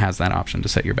 and it has that option to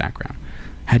set your background.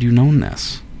 Had you known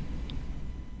this,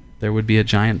 there would be a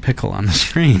giant pickle on the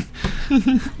screen.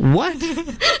 What?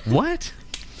 What?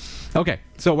 Okay,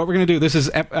 so what we're going to do, this is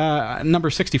number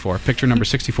 64, picture number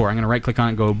 64. I'm going to right-click on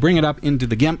it, go bring it up into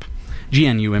the GIMP,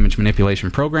 GNU Image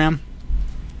Manipulation Program.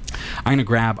 I'm going to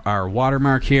grab our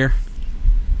watermark here,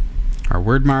 our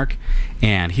word mark,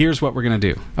 and here's what we're going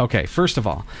to do. Okay, first of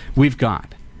all, we've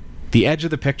got the edge of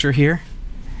the picture here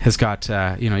has got,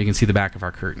 you can see the back of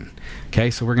our curtain. Okay,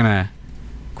 so we're going to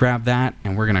grab that,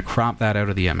 and we're going to crop that out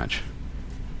of the image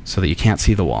so that you can't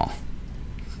see the wall.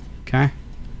 Okay?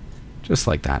 Just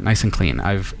like that, nice and clean.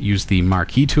 I've used the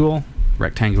marquee tool,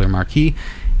 rectangular marquee,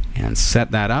 and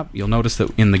set that up. You'll notice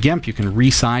that in the GIMP you can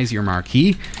resize your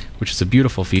marquee, which is a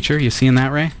beautiful feature. You seeing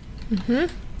that, Ray?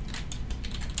 Mm-hmm.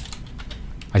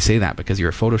 I say that because you're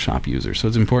a Photoshop user, so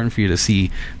it's important for you to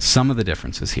see some of the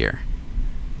differences here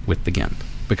with the GIMP,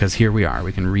 because here we are.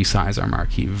 We can resize our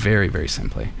marquee very, very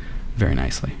simply, very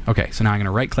nicely. Okay, so now I'm going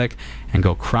to right-click and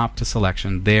go crop to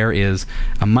selection. There is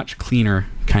a much cleaner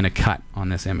kind of cut on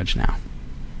this image now.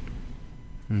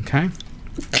 Okay.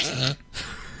 What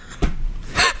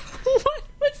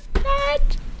was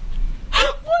that?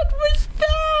 What was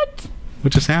that?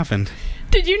 What just happened?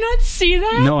 Did you not see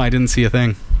that? No, I didn't see a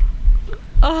thing.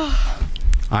 Oh.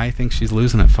 I think she's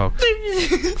losing it, folks. What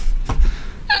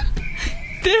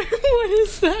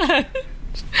is that?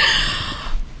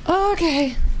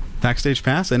 Okay. Backstage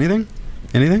pass? Anything?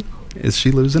 Anything? Is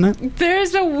she losing it?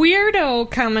 There's a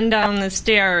weirdo coming down the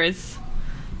stairs.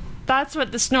 That's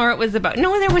what the snort was about.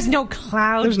 No, there was no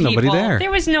cloud. There's nobody there.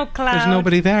 There was no cloud. There's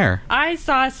nobody there. I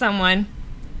saw someone.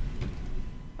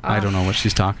 I don't know what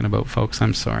she's talking about, folks.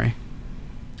 I'm sorry.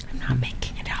 I'm not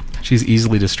making it up. She's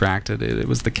easily distracted. It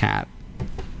was the cat.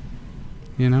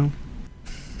 You know?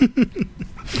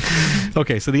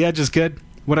 Okay, so the edge is good.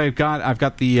 What I've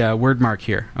got the word mark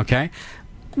here, okay?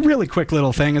 Really quick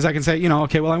little thing is I can say,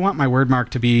 okay, well, I want my word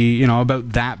mark to be,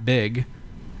 about that big,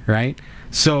 right?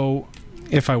 So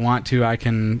if I want to, I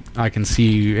can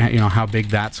see, how big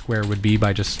that square would be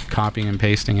by just copying and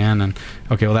pasting in, and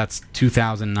okay, well, that's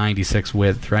 2096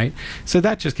 width, right? So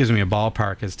that just gives me a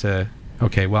ballpark as to,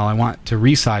 okay, well, I want to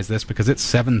resize this because it's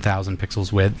 7,000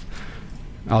 pixels width.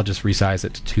 I'll just resize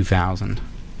it to 2,000.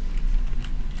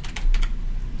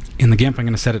 In the GIMP, I'm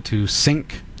going to set it to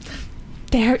sync.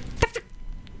 There's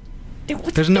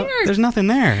nothing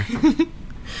there.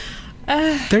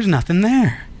 There's nothing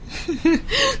there. You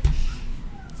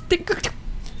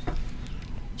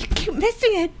keep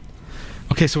missing it.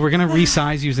 Okay, so we're going to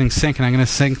resize using sync, and I'm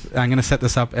going to set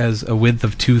this up as a width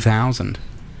of 2,000.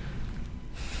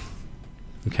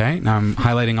 Okay, now I'm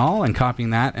highlighting all and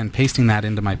copying that and pasting that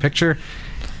into my picture.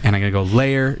 And I'm going to go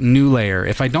layer, new layer.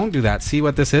 If I don't do that, see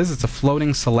what this is? It's a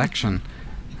floating selection.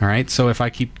 All right, so if I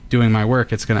keep doing my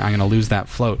work, I'm going to lose that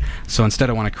float. So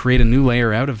instead, I want to create a new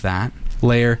layer out of that.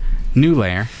 Layer, new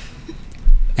layer.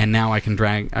 And now I can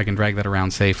drag that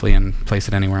around safely and place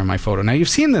it anywhere in my photo. Now, you've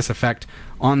seen this effect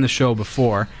on the show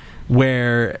before,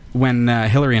 where when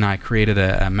Hillary and I created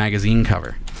a magazine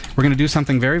cover. We're going to do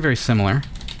something very, very similar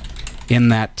in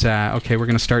that, okay, we're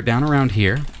going to start down around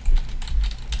here.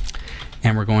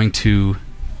 And we're going to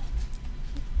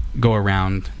go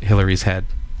around Hillary's head.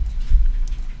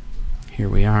 Here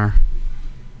we are.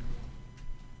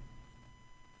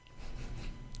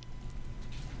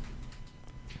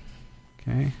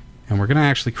 Okay. And we're going to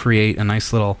actually create a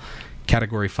nice little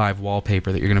Category 5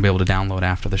 wallpaper that you're going to be able to download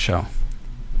after the show.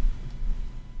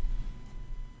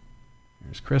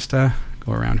 There's Krista.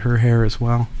 Go around her hair as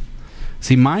well.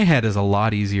 See, my head is a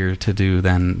lot easier to do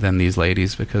than these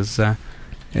ladies because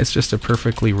it's just a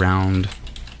perfectly round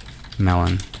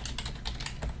melon.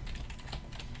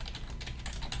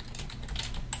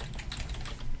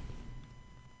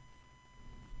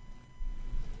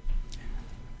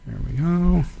 There we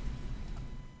go.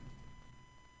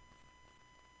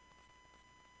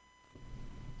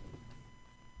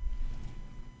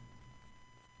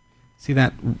 See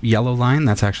that yellow line?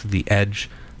 That's actually the edge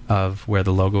of where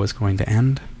the logo is going to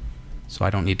end. So I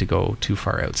don't need to go too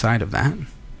far outside of that. Here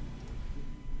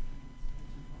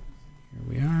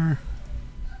we are.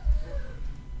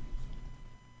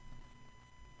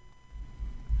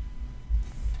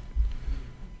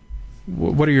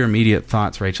 What are your immediate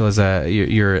thoughts, Rachel? As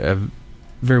you're a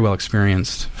very well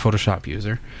experienced Photoshop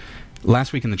user.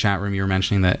 Last week in the chat room, you were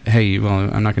mentioning that, hey,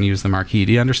 well, I'm not going to use the marquee.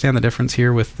 Do you understand the difference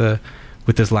here with the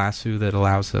with this lasso that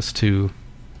allows us to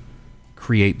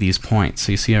create these points.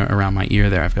 So you see around my ear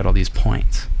there, I've got all these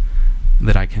points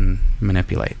that I can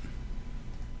manipulate.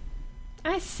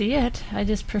 I see it. I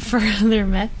just prefer other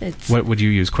methods. What would you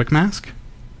use? Quick mask?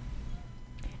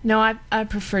 No, I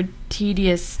prefer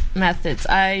tedious methods.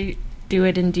 I do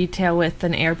it in detail with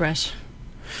an airbrush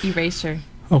eraser.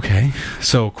 Okay,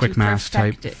 so quick mask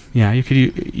type. Yeah, you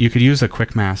could use a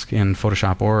quick mask in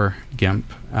Photoshop or GIMP.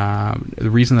 The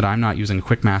reason that I'm not using a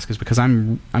quick mask is because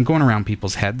I'm going around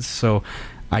people's heads, so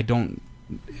I don't.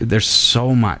 There's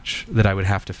so much that I would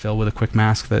have to fill with a quick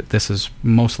mask that this is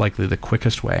most likely the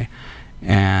quickest way,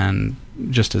 and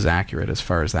just as accurate as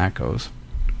far as that goes.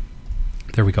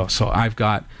 There we go. So I've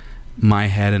got my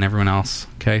head and everyone else.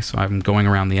 Okay, so I'm going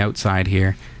around the outside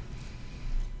here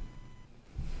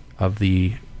of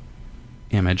the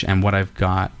image, and what I've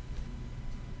got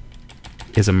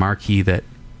is a marquee that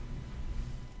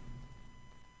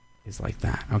is like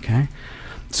that. Okay,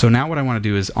 so now what I want to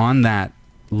do is on that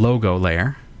logo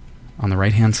layer on the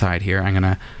right hand side here,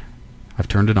 I've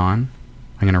turned it on.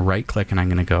 I'm going to right click and I'm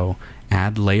going to go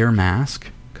add layer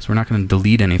mask, because we're not going to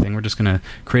delete anything, we're just going to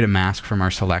create a mask from our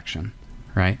selection,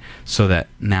 right? So that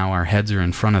now our heads are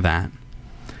in front of that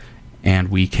and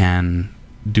we can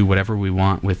do whatever we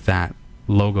want with that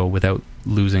logo without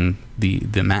losing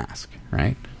the mask,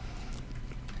 right?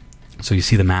 So you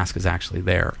see the mask is actually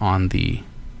there on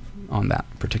that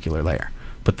particular layer,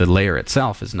 but the layer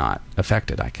itself is not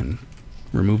affected. I can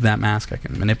remove that mask, I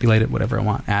can manipulate it whatever I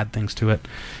want, add things to it,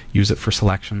 use it for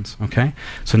selections. Okay,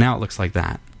 so now it looks like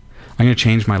that. I'm going to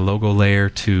change my logo layer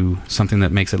to something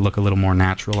that makes it look a little more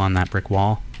natural on that brick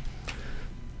wall.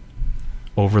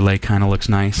 Overlay kind of looks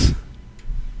nice.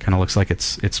 Kind of looks like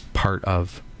it's part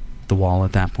of the wall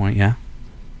at that point. Yeah,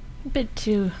 bit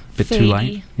too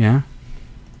light. Yeah,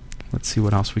 let's see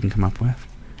what else we can come up with.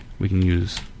 We can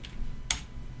use,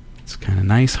 it's kind of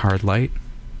nice, hard light,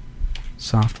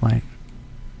 soft light,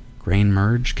 grain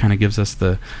merge, kind of gives us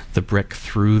the brick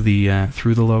through the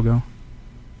logo.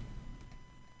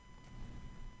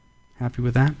 Happy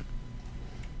with that?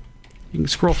 You can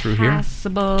scroll through here.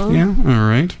 Passable. Yeah, all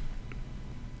right.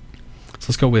 So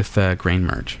let's go with grain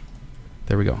merge.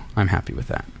 There we go. I'm happy with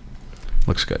that.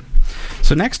 Looks good.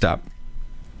 So next up,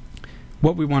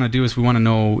 what we want to do is we want to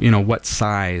know, what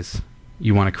size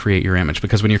you want to create your image,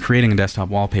 because when you're creating a desktop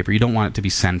wallpaper, you don't want it to be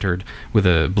centered with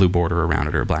a blue border around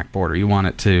it or a black border. You don't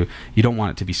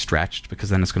want it to be stretched, because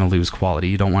then it's going to lose quality.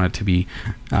 You don't want it to be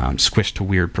squished to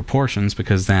weird proportions,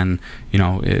 because then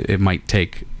it might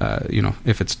take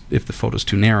if the photo's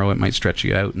too narrow, it might stretch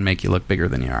you out and make you look bigger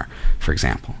than you are, for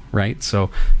example, right? So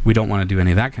we don't want to do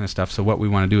any of that kind of stuff. So what we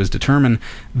want to do is determine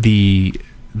the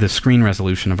screen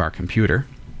resolution of our computer.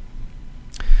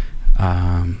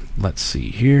 Let's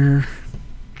see here.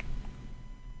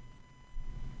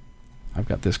 I've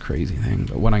got this crazy thing,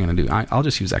 but what I'm going to do, I'll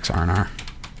just use XR&R.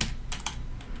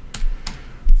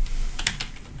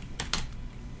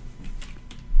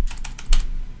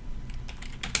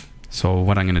 So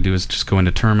what I'm going to do is just go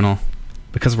into Terminal,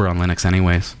 because we're on Linux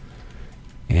anyways,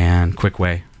 and quick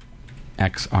way,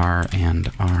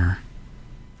 XR&R.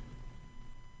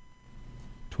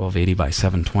 1280 by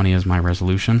 720 is my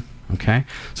resolution. Okay,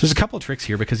 so there's a couple of tricks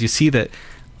here, because you see that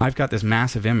I've got this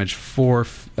massive image,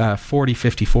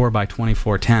 4054 by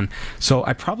 2410. So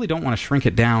I probably don't want to shrink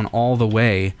it down all the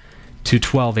way to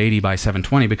 1280 by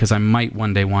 720, because I might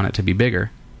one day want it to be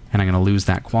bigger, and I'm going to lose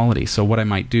that quality. So what I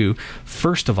might do,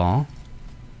 first of all,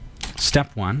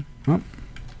 step one. Oh.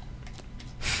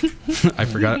 I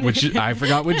forgot which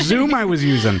zoom I was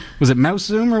using. Was it mouse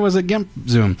zoom or was it GIMP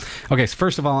zoom? Okay, so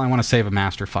first of all, I want to save a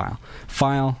master file.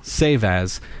 File, save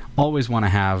as. Always want to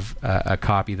have a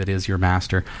copy that is your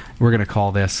master. We're going to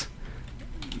call this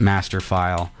master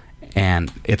file, and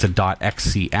it's a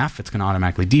 .xcf. It's going to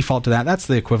automatically default to that. That's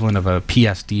the equivalent of a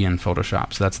PSD in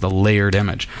Photoshop. So that's the layered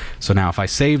image. So now if I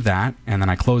save that, and then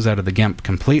I close out of the GIMP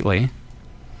completely,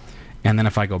 and then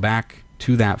if I go back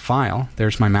to that file,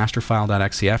 there's my master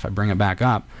file.xcf. I bring it back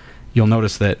up. You'll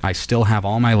notice that I still have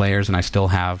all my layers and I still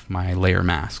have my layer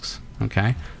masks.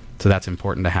 Okay, so that's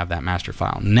important to have that master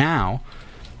file. Now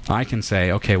I can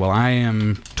say, okay, well, I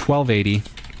am 1280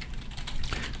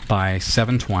 by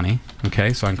 720.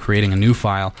 Okay, so I'm creating a new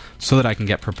file so that I can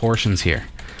get proportions here.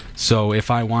 So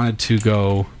if I wanted to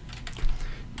go,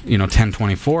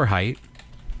 1024 height,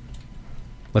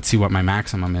 let's see what my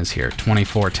maximum is here.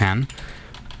 2410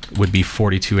 would be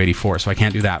 4284. So I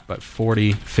can't do that, but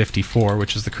 4054,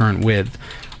 which is the current width,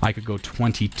 I could go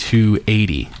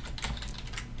 2280.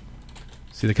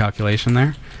 See the calculation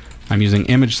there? I'm using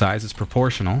image size. It's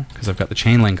proportional because I've got the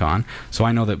chain link on. So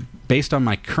I know that based on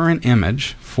my current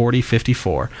image,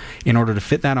 4054, in order to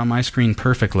fit that on my screen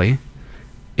perfectly,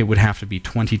 it would have to be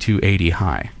 2280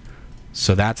 high.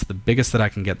 So that's the biggest that I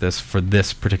can get this for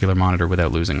this particular monitor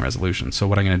without losing resolution. So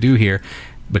what I'm going to do here,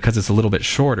 because it's a little bit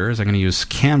shorter, is I'm going to use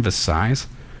canvas size,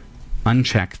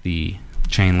 uncheck the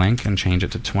chain link and change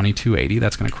it to 2280.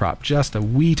 That's going to crop just a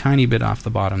wee tiny bit off the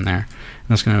bottom there. And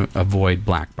that's going to avoid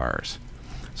black bars.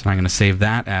 So I'm going to save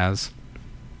that as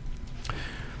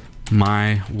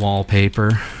my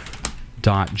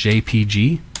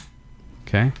wallpaper.jpg.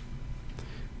 Okay.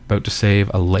 About to save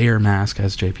a layer mask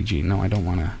as JPG. No, I don't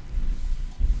want to.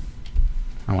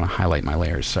 I want to highlight my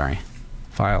layers. Sorry.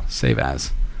 File, save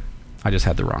as. I just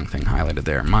had the wrong thing highlighted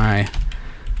there. My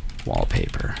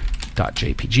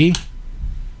wallpaper.jpg.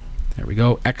 There we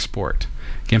go. Export.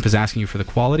 GIMP is asking you for the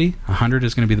quality. 100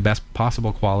 is going to be the best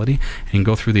possible quality. And you can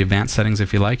go through the advanced settings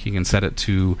if you like. You can set it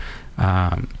to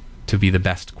be the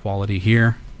best quality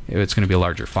here. It's going to be a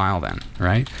larger file then,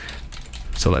 right?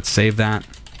 So let's save that.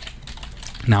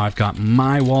 Now I've got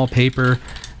my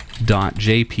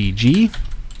wallpaper.jpg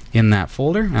in that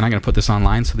folder, and I'm going to put this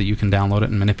online so that you can download it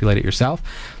and manipulate it yourself.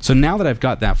 So now that I've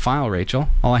got that file, Rachel,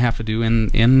 all I have to do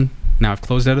now I've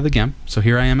closed out of the GIMP, so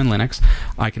here I am in Linux.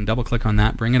 I can double click on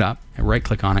that, bring it up, and right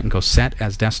click on it and go set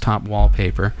as desktop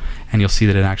wallpaper, and you'll see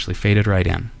that it actually faded right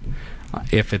in.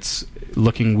 If it's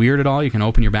looking weird at all, you can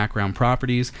open your background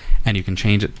properties and you can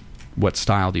change it. What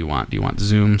style do you want? Do you want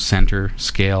zoom, center,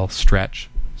 scale, stretch,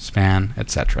 span,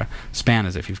 etc.? Span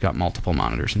is if you've got multiple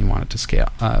monitors and you want it to scale,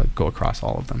 go across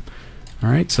all of them.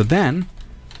 Alright, so then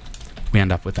we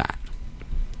end up with that.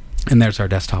 And there's our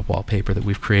desktop wallpaper that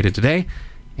we've created today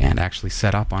and actually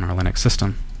set up on our Linux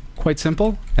system. Quite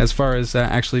simple as far as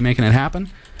actually making it happen.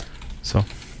 So,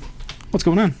 what's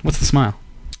going on? What's the smile?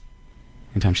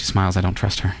 Anytime she smiles, I don't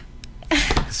trust her.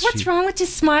 What's wrong with you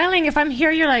smiling? If I'm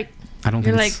here, you're like, I don't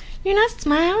think you're not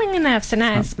smiling enough. So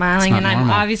now I'm smiling, and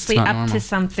I'm obviously up to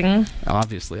something.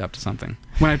 Obviously up to something.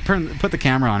 When I put the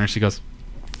camera on her, she goes,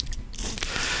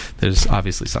 there's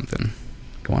obviously something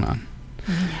going on.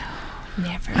 No,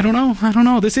 never. I don't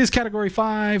know. This is Category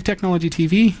 5 Technology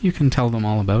TV. You can tell them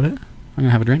all about it. I'm going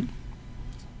to have a drink.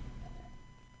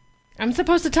 I'm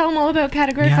supposed to tell them all about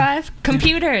Category 5?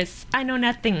 Computers. I know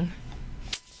nothing.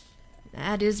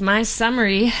 That is my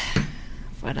summary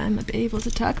of what I'm able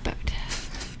to talk about.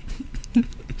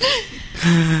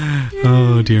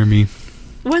 Oh, dear me.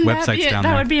 Website's down that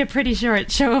there. would be a pretty short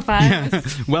show if I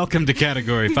was... Welcome to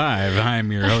Category 5.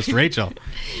 I'm your host, Rachel.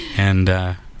 And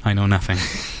I know nothing.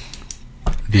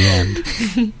 The end.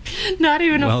 Not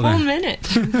even a full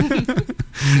minute.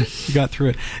 You got through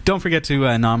it. Don't forget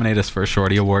to nominate us for a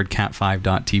Shorty Award,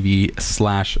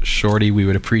 cat5.tv/Shorty. We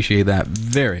would appreciate that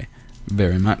very,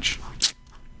 very much.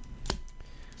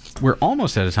 We're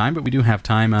almost out of time, but we do have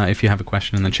time if you have a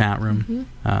question in the chat room.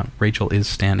 Rachel is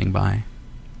standing by.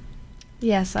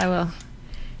 Yes, I will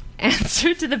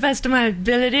answer to the best of my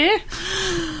ability.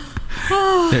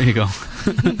 There you go.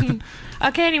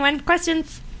 Okay, anyone?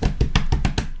 Questions?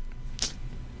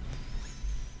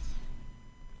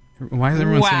 Why is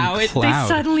everyone saying cloud? They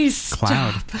suddenly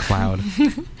stop. Cloud.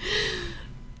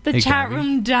 The chat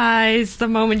room dies the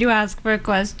moment you ask for a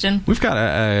question. We've got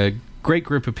a great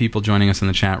group of people joining us in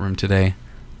the chat room today.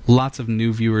 Lots of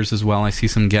new viewers as well. I see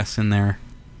some guests in there.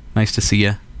 Nice to see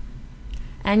you.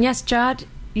 And yes, Jod,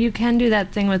 you can do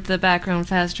that thing with the background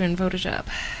faster in Photoshop.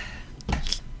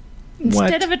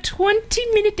 Instead of a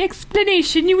 20-minute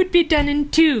explanation, you would be done in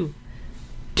 2.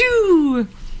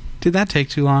 Did that take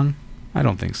too long? I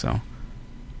don't think so.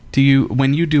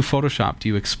 When you do Photoshop, do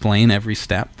you explain every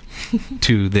step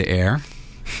to the air?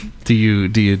 Do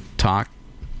you talk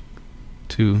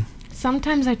to...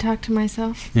 Sometimes I talk to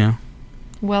myself. Yeah.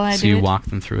 Well, I do. So you walk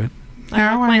them through it.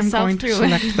 Now I am going to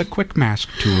select the quick mask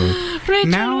tool.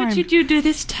 Rachel, what did you do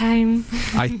this time?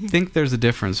 I think there's a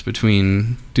difference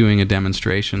between doing a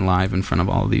demonstration live in front of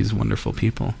all these wonderful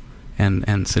people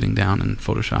and sitting down and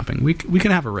photoshopping. We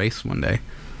can have a race one day.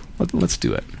 Let's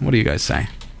do it. What do you guys say?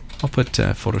 I'll put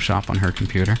Photoshop on her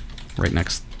computer right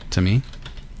next to me,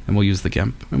 and we'll use the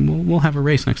GIMP, and we'll have a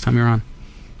race next time you're on.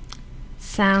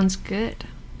 Sounds good.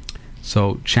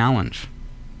 So, challenge.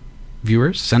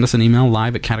 Viewers, send us an email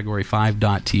live at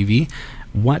category5.tv.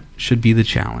 What should be the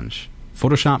challenge?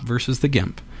 Photoshop versus the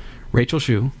GIMP. Rachel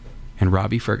Shue and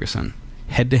Robbie Ferguson.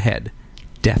 Head-to-head.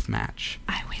 Death match.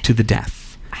 I win. To the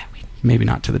death. I win. Maybe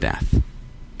not to the death.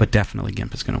 But definitely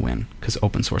GIMP is going to win, because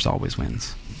open source always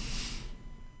wins.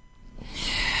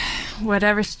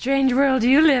 Whatever strange world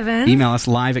you live in. Email us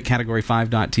live at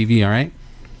category5.tv, all right?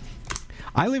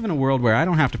 I live in a world where I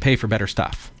don't have to pay for better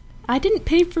stuff. I didn't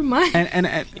pay for mine. And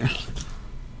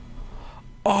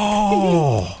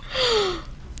oh,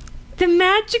 the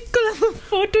magical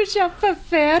Photoshop for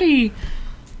fairy.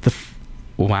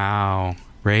 Wow,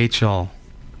 Rachel.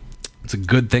 It's a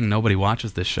good thing nobody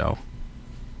watches this show.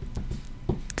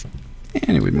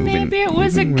 Anyway, maybe it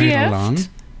was a gift. Along.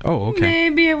 Oh, okay.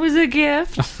 Maybe it was a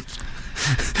gift.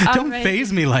 Don't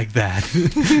phase me like that.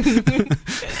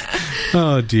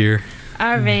 Oh dear.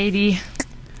 Alrighty.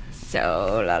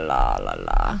 So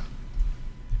la.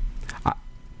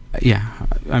 Yeah,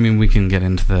 I mean, we can get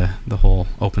into the whole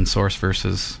open source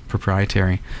versus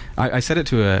proprietary. I said it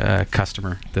to a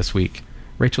customer this week.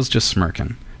 Rachel's just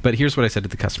smirking. But here's what I said to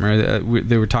the customer.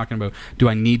 They were talking about, do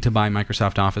I need to buy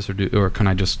Microsoft Office or can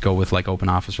I just go with like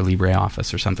OpenOffice or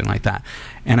LibreOffice or something like that?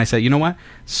 And I said, you know what?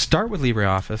 Start with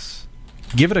LibreOffice.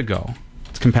 Give it a go.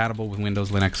 It's compatible with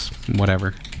Windows, Linux,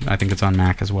 whatever. I think it's on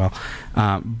Mac as well.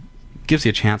 Gives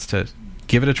you a chance to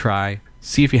give it a try,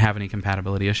 see if you have any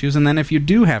compatibility issues, and then if you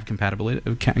do have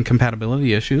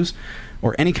compatibility issues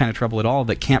or any kind of trouble at all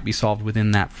that can't be solved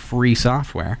within that free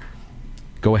software,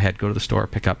 go ahead, go to the store,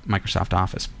 pick up Microsoft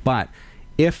Office. But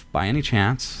if by any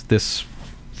chance this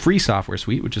free software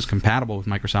suite, which is compatible with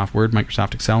Microsoft Word,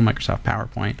 Microsoft Excel, Microsoft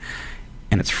PowerPoint,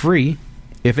 and it's free,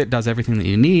 if it does everything that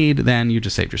you need, then you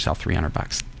just saved yourself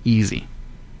 $300. Easy,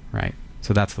 right?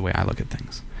 So that's the way I look at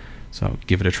things. So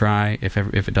give it a try if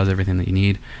it does everything that you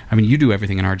need. I mean, you do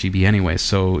everything in RGB anyway,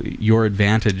 so your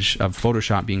advantage of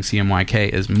Photoshop being CMYK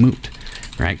is moot,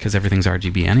 right? Because everything's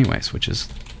RGB anyways, which is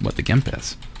what the GIMP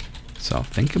is. So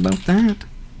think about that.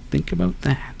 Think about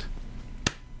that.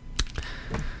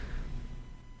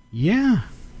 Yeah.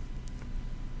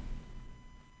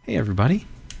 Hey, everybody.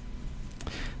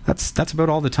 That's about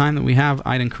all the time that we have.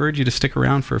 I'd encourage you to stick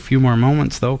around for a few more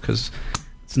moments, though, because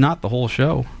it's not the whole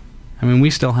show. I mean,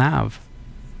 we still have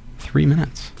 3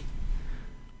 minutes.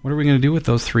 What are we going to do with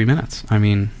those 3 minutes? I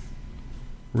mean,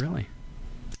 really?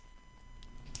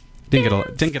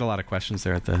 Didn't get a lot of questions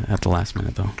there at the last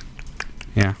minute, though.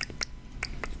 Yeah.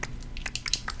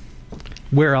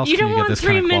 Where else can you get this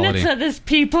kind of quality? You don't want 3 minutes of this,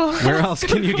 people. Where else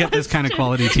can you get this kind of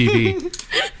quality TV?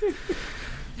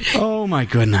 Oh my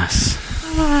goodness.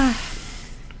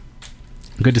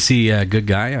 Good to see a good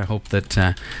guy. I hope that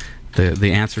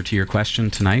the answer to your question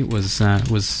tonight was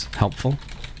helpful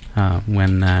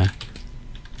when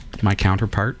my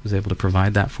counterpart was able to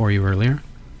provide that for you earlier.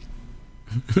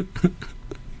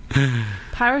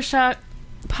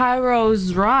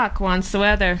 Pyro's Rock wants the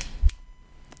weather.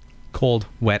 Cold,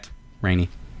 wet, rainy.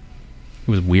 It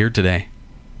was weird today.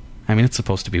 I mean, it's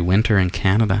supposed to be winter in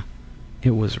Canada.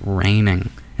 It was raining,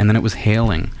 and then it was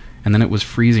hailing, and then it was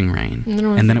freezing rain,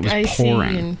 and then it was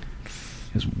pouring.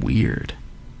 It was weird.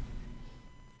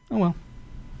 Oh well.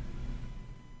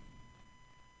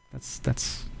 That's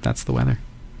the weather.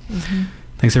 Mm-hmm.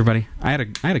 Thanks everybody. I had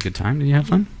a good time. Did you have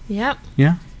fun? Yep.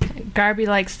 Yeah. Garby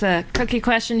likes the cookie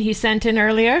question he sent in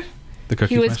earlier. The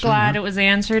cookie question. He was question, glad yeah. it was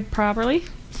answered properly.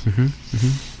 Mm-hmm.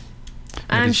 Mm-hmm.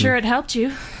 I'm sure it helped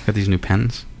you. Got these new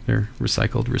pens. They're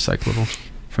recyclable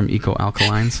from Eco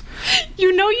Alkalines.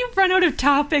 You know you've run out of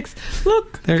topics.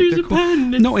 Look, there's a cool.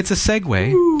 pen. No, it's a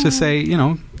segue to say,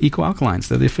 Eco Alkalines.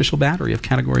 They're the official battery of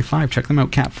Category 5. Check them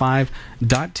out,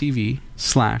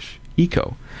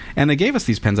 cat5.tv/eco. And they gave us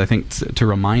these pens, I think, to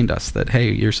remind us that, hey,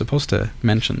 you're supposed to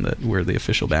mention that we're the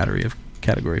official battery of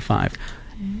Category 5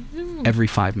 every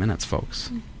 5 minutes, folks.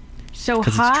 So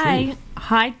hi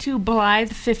to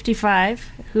Blythe55,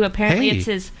 who apparently it's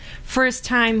his first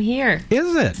time here.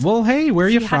 Is it? Well, hey, where are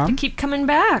you from? You have to keep coming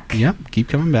back. Yep, keep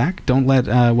coming back. Don't let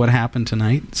what happened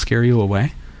tonight scare you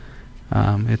away.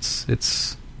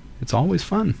 It's always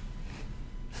fun.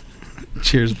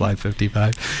 Cheers,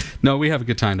 Blythe55. No, we have a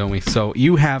good time, don't we? So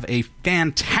you have a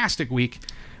fantastic week.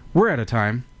 We're out of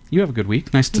time. You have a good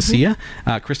week. Nice to see you.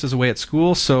 Krista's away at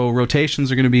school, so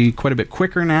rotations are going to be quite a bit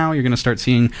quicker now. You're going to start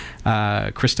seeing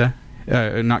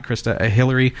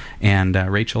Hillary and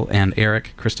Rachel and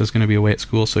Eric. Krista's going to be away at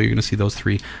school, so you're going to see those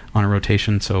three on a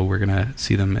rotation. So we're going to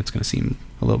see them. It's going to seem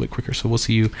a little bit quicker. So we'll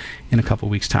see you in a couple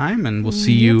weeks' time, and we'll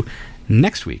see you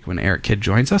next week when Eric Kidd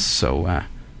joins us. So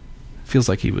feels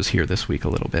like he was here this week a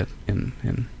little bit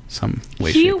in some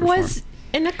way, shape, or form. He was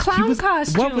in a clown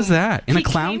costume. What was that? In a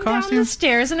clown costume? He came down the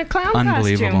stairs in a clown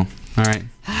Unbelievable. costume. All right.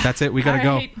 That's it. We got to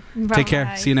go. Bye-bye. Take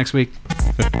care. See you next week.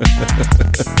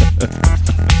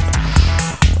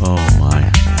 Oh,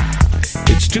 my.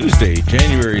 It's Tuesday,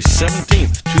 January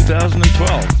 17th,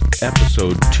 2012,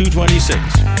 episode 226.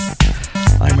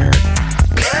 I'm Eric.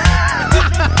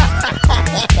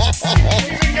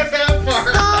 You didn't get that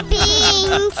far.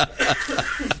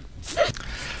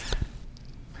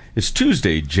 It's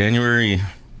Tuesday, January...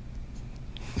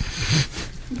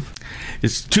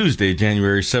 It's Tuesday,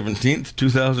 January 17th,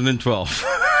 2012.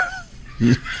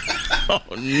 Oh,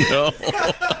 no.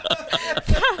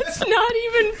 That's not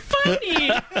even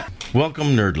funny.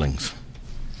 Welcome, nerdlings.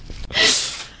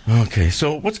 Okay,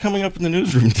 so what's coming up in the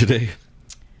newsroom today?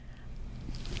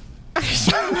 I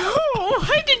don't know.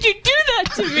 Why did you do that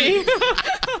to me?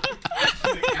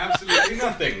 Absolutely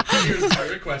nothing. Here's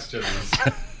your questions.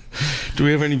 Do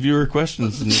we have any viewer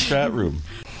questions in the chat room?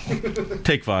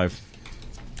 Take 5.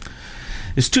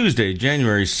 It's Tuesday,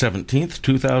 January 17th,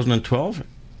 2012,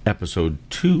 episode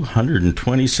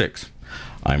 226.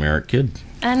 I'm Eric Kidd.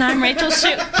 And I'm Rachel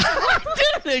Shue.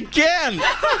 Did it again!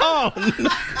 Oh, no.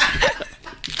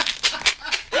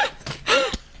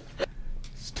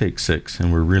 It's take 6,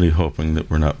 and we're really hoping that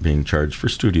we're not being charged for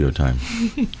studio time.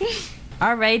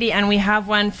 Alrighty, and we have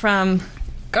one from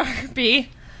Garby.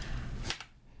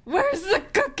 Where's the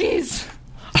cookies?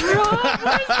 Rob,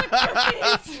 where's the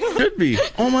cookies? Should be.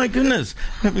 Oh my goodness.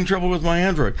 Having trouble with my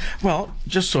Android. Well,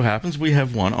 just so happens we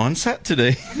have one on set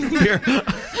today. Here.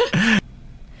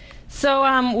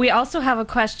 So we also have a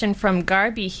question from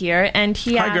Garby here, and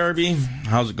he asks... Hi, Garby.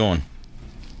 How's it going?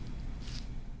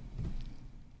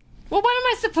 Well, what am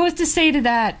I supposed to say to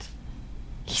that?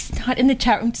 He's not in the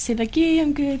chat room to say, like, yeah,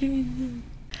 I'm good.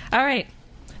 All right.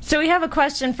 So we have a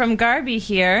question from Garby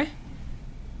here.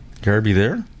 Garby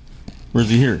there? Where's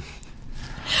he here?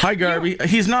 Hi, Garby.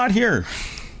 He's not here.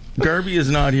 Garby is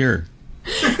not here.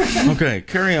 Okay,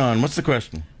 carry on. What's the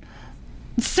question?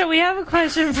 So we have a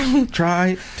question from...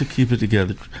 Try to keep it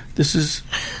together. This is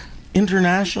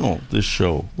international, this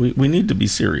show. We need to be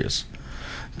serious.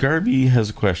 Garby has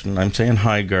a question. I'm saying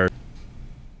hi, Garby.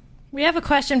 We have a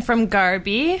question from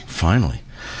Garby. Finally.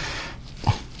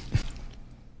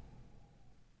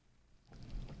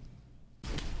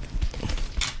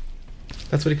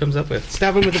 That's what he comes up with.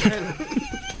 Stab him with a pen.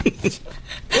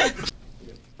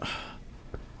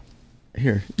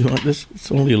 Here, you want this? It's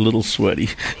only a little sweaty. Ew,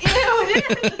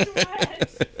 it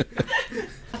is.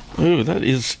 Ooh, that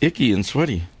is icky and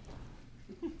sweaty.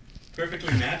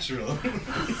 Perfectly natural.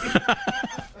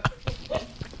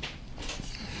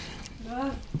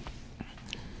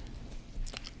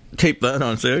 Tape that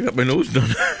on. Say, I got my nose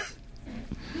done.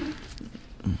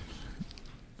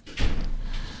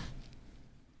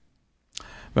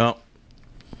 Well,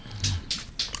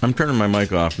 I'm turning my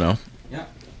mic off now.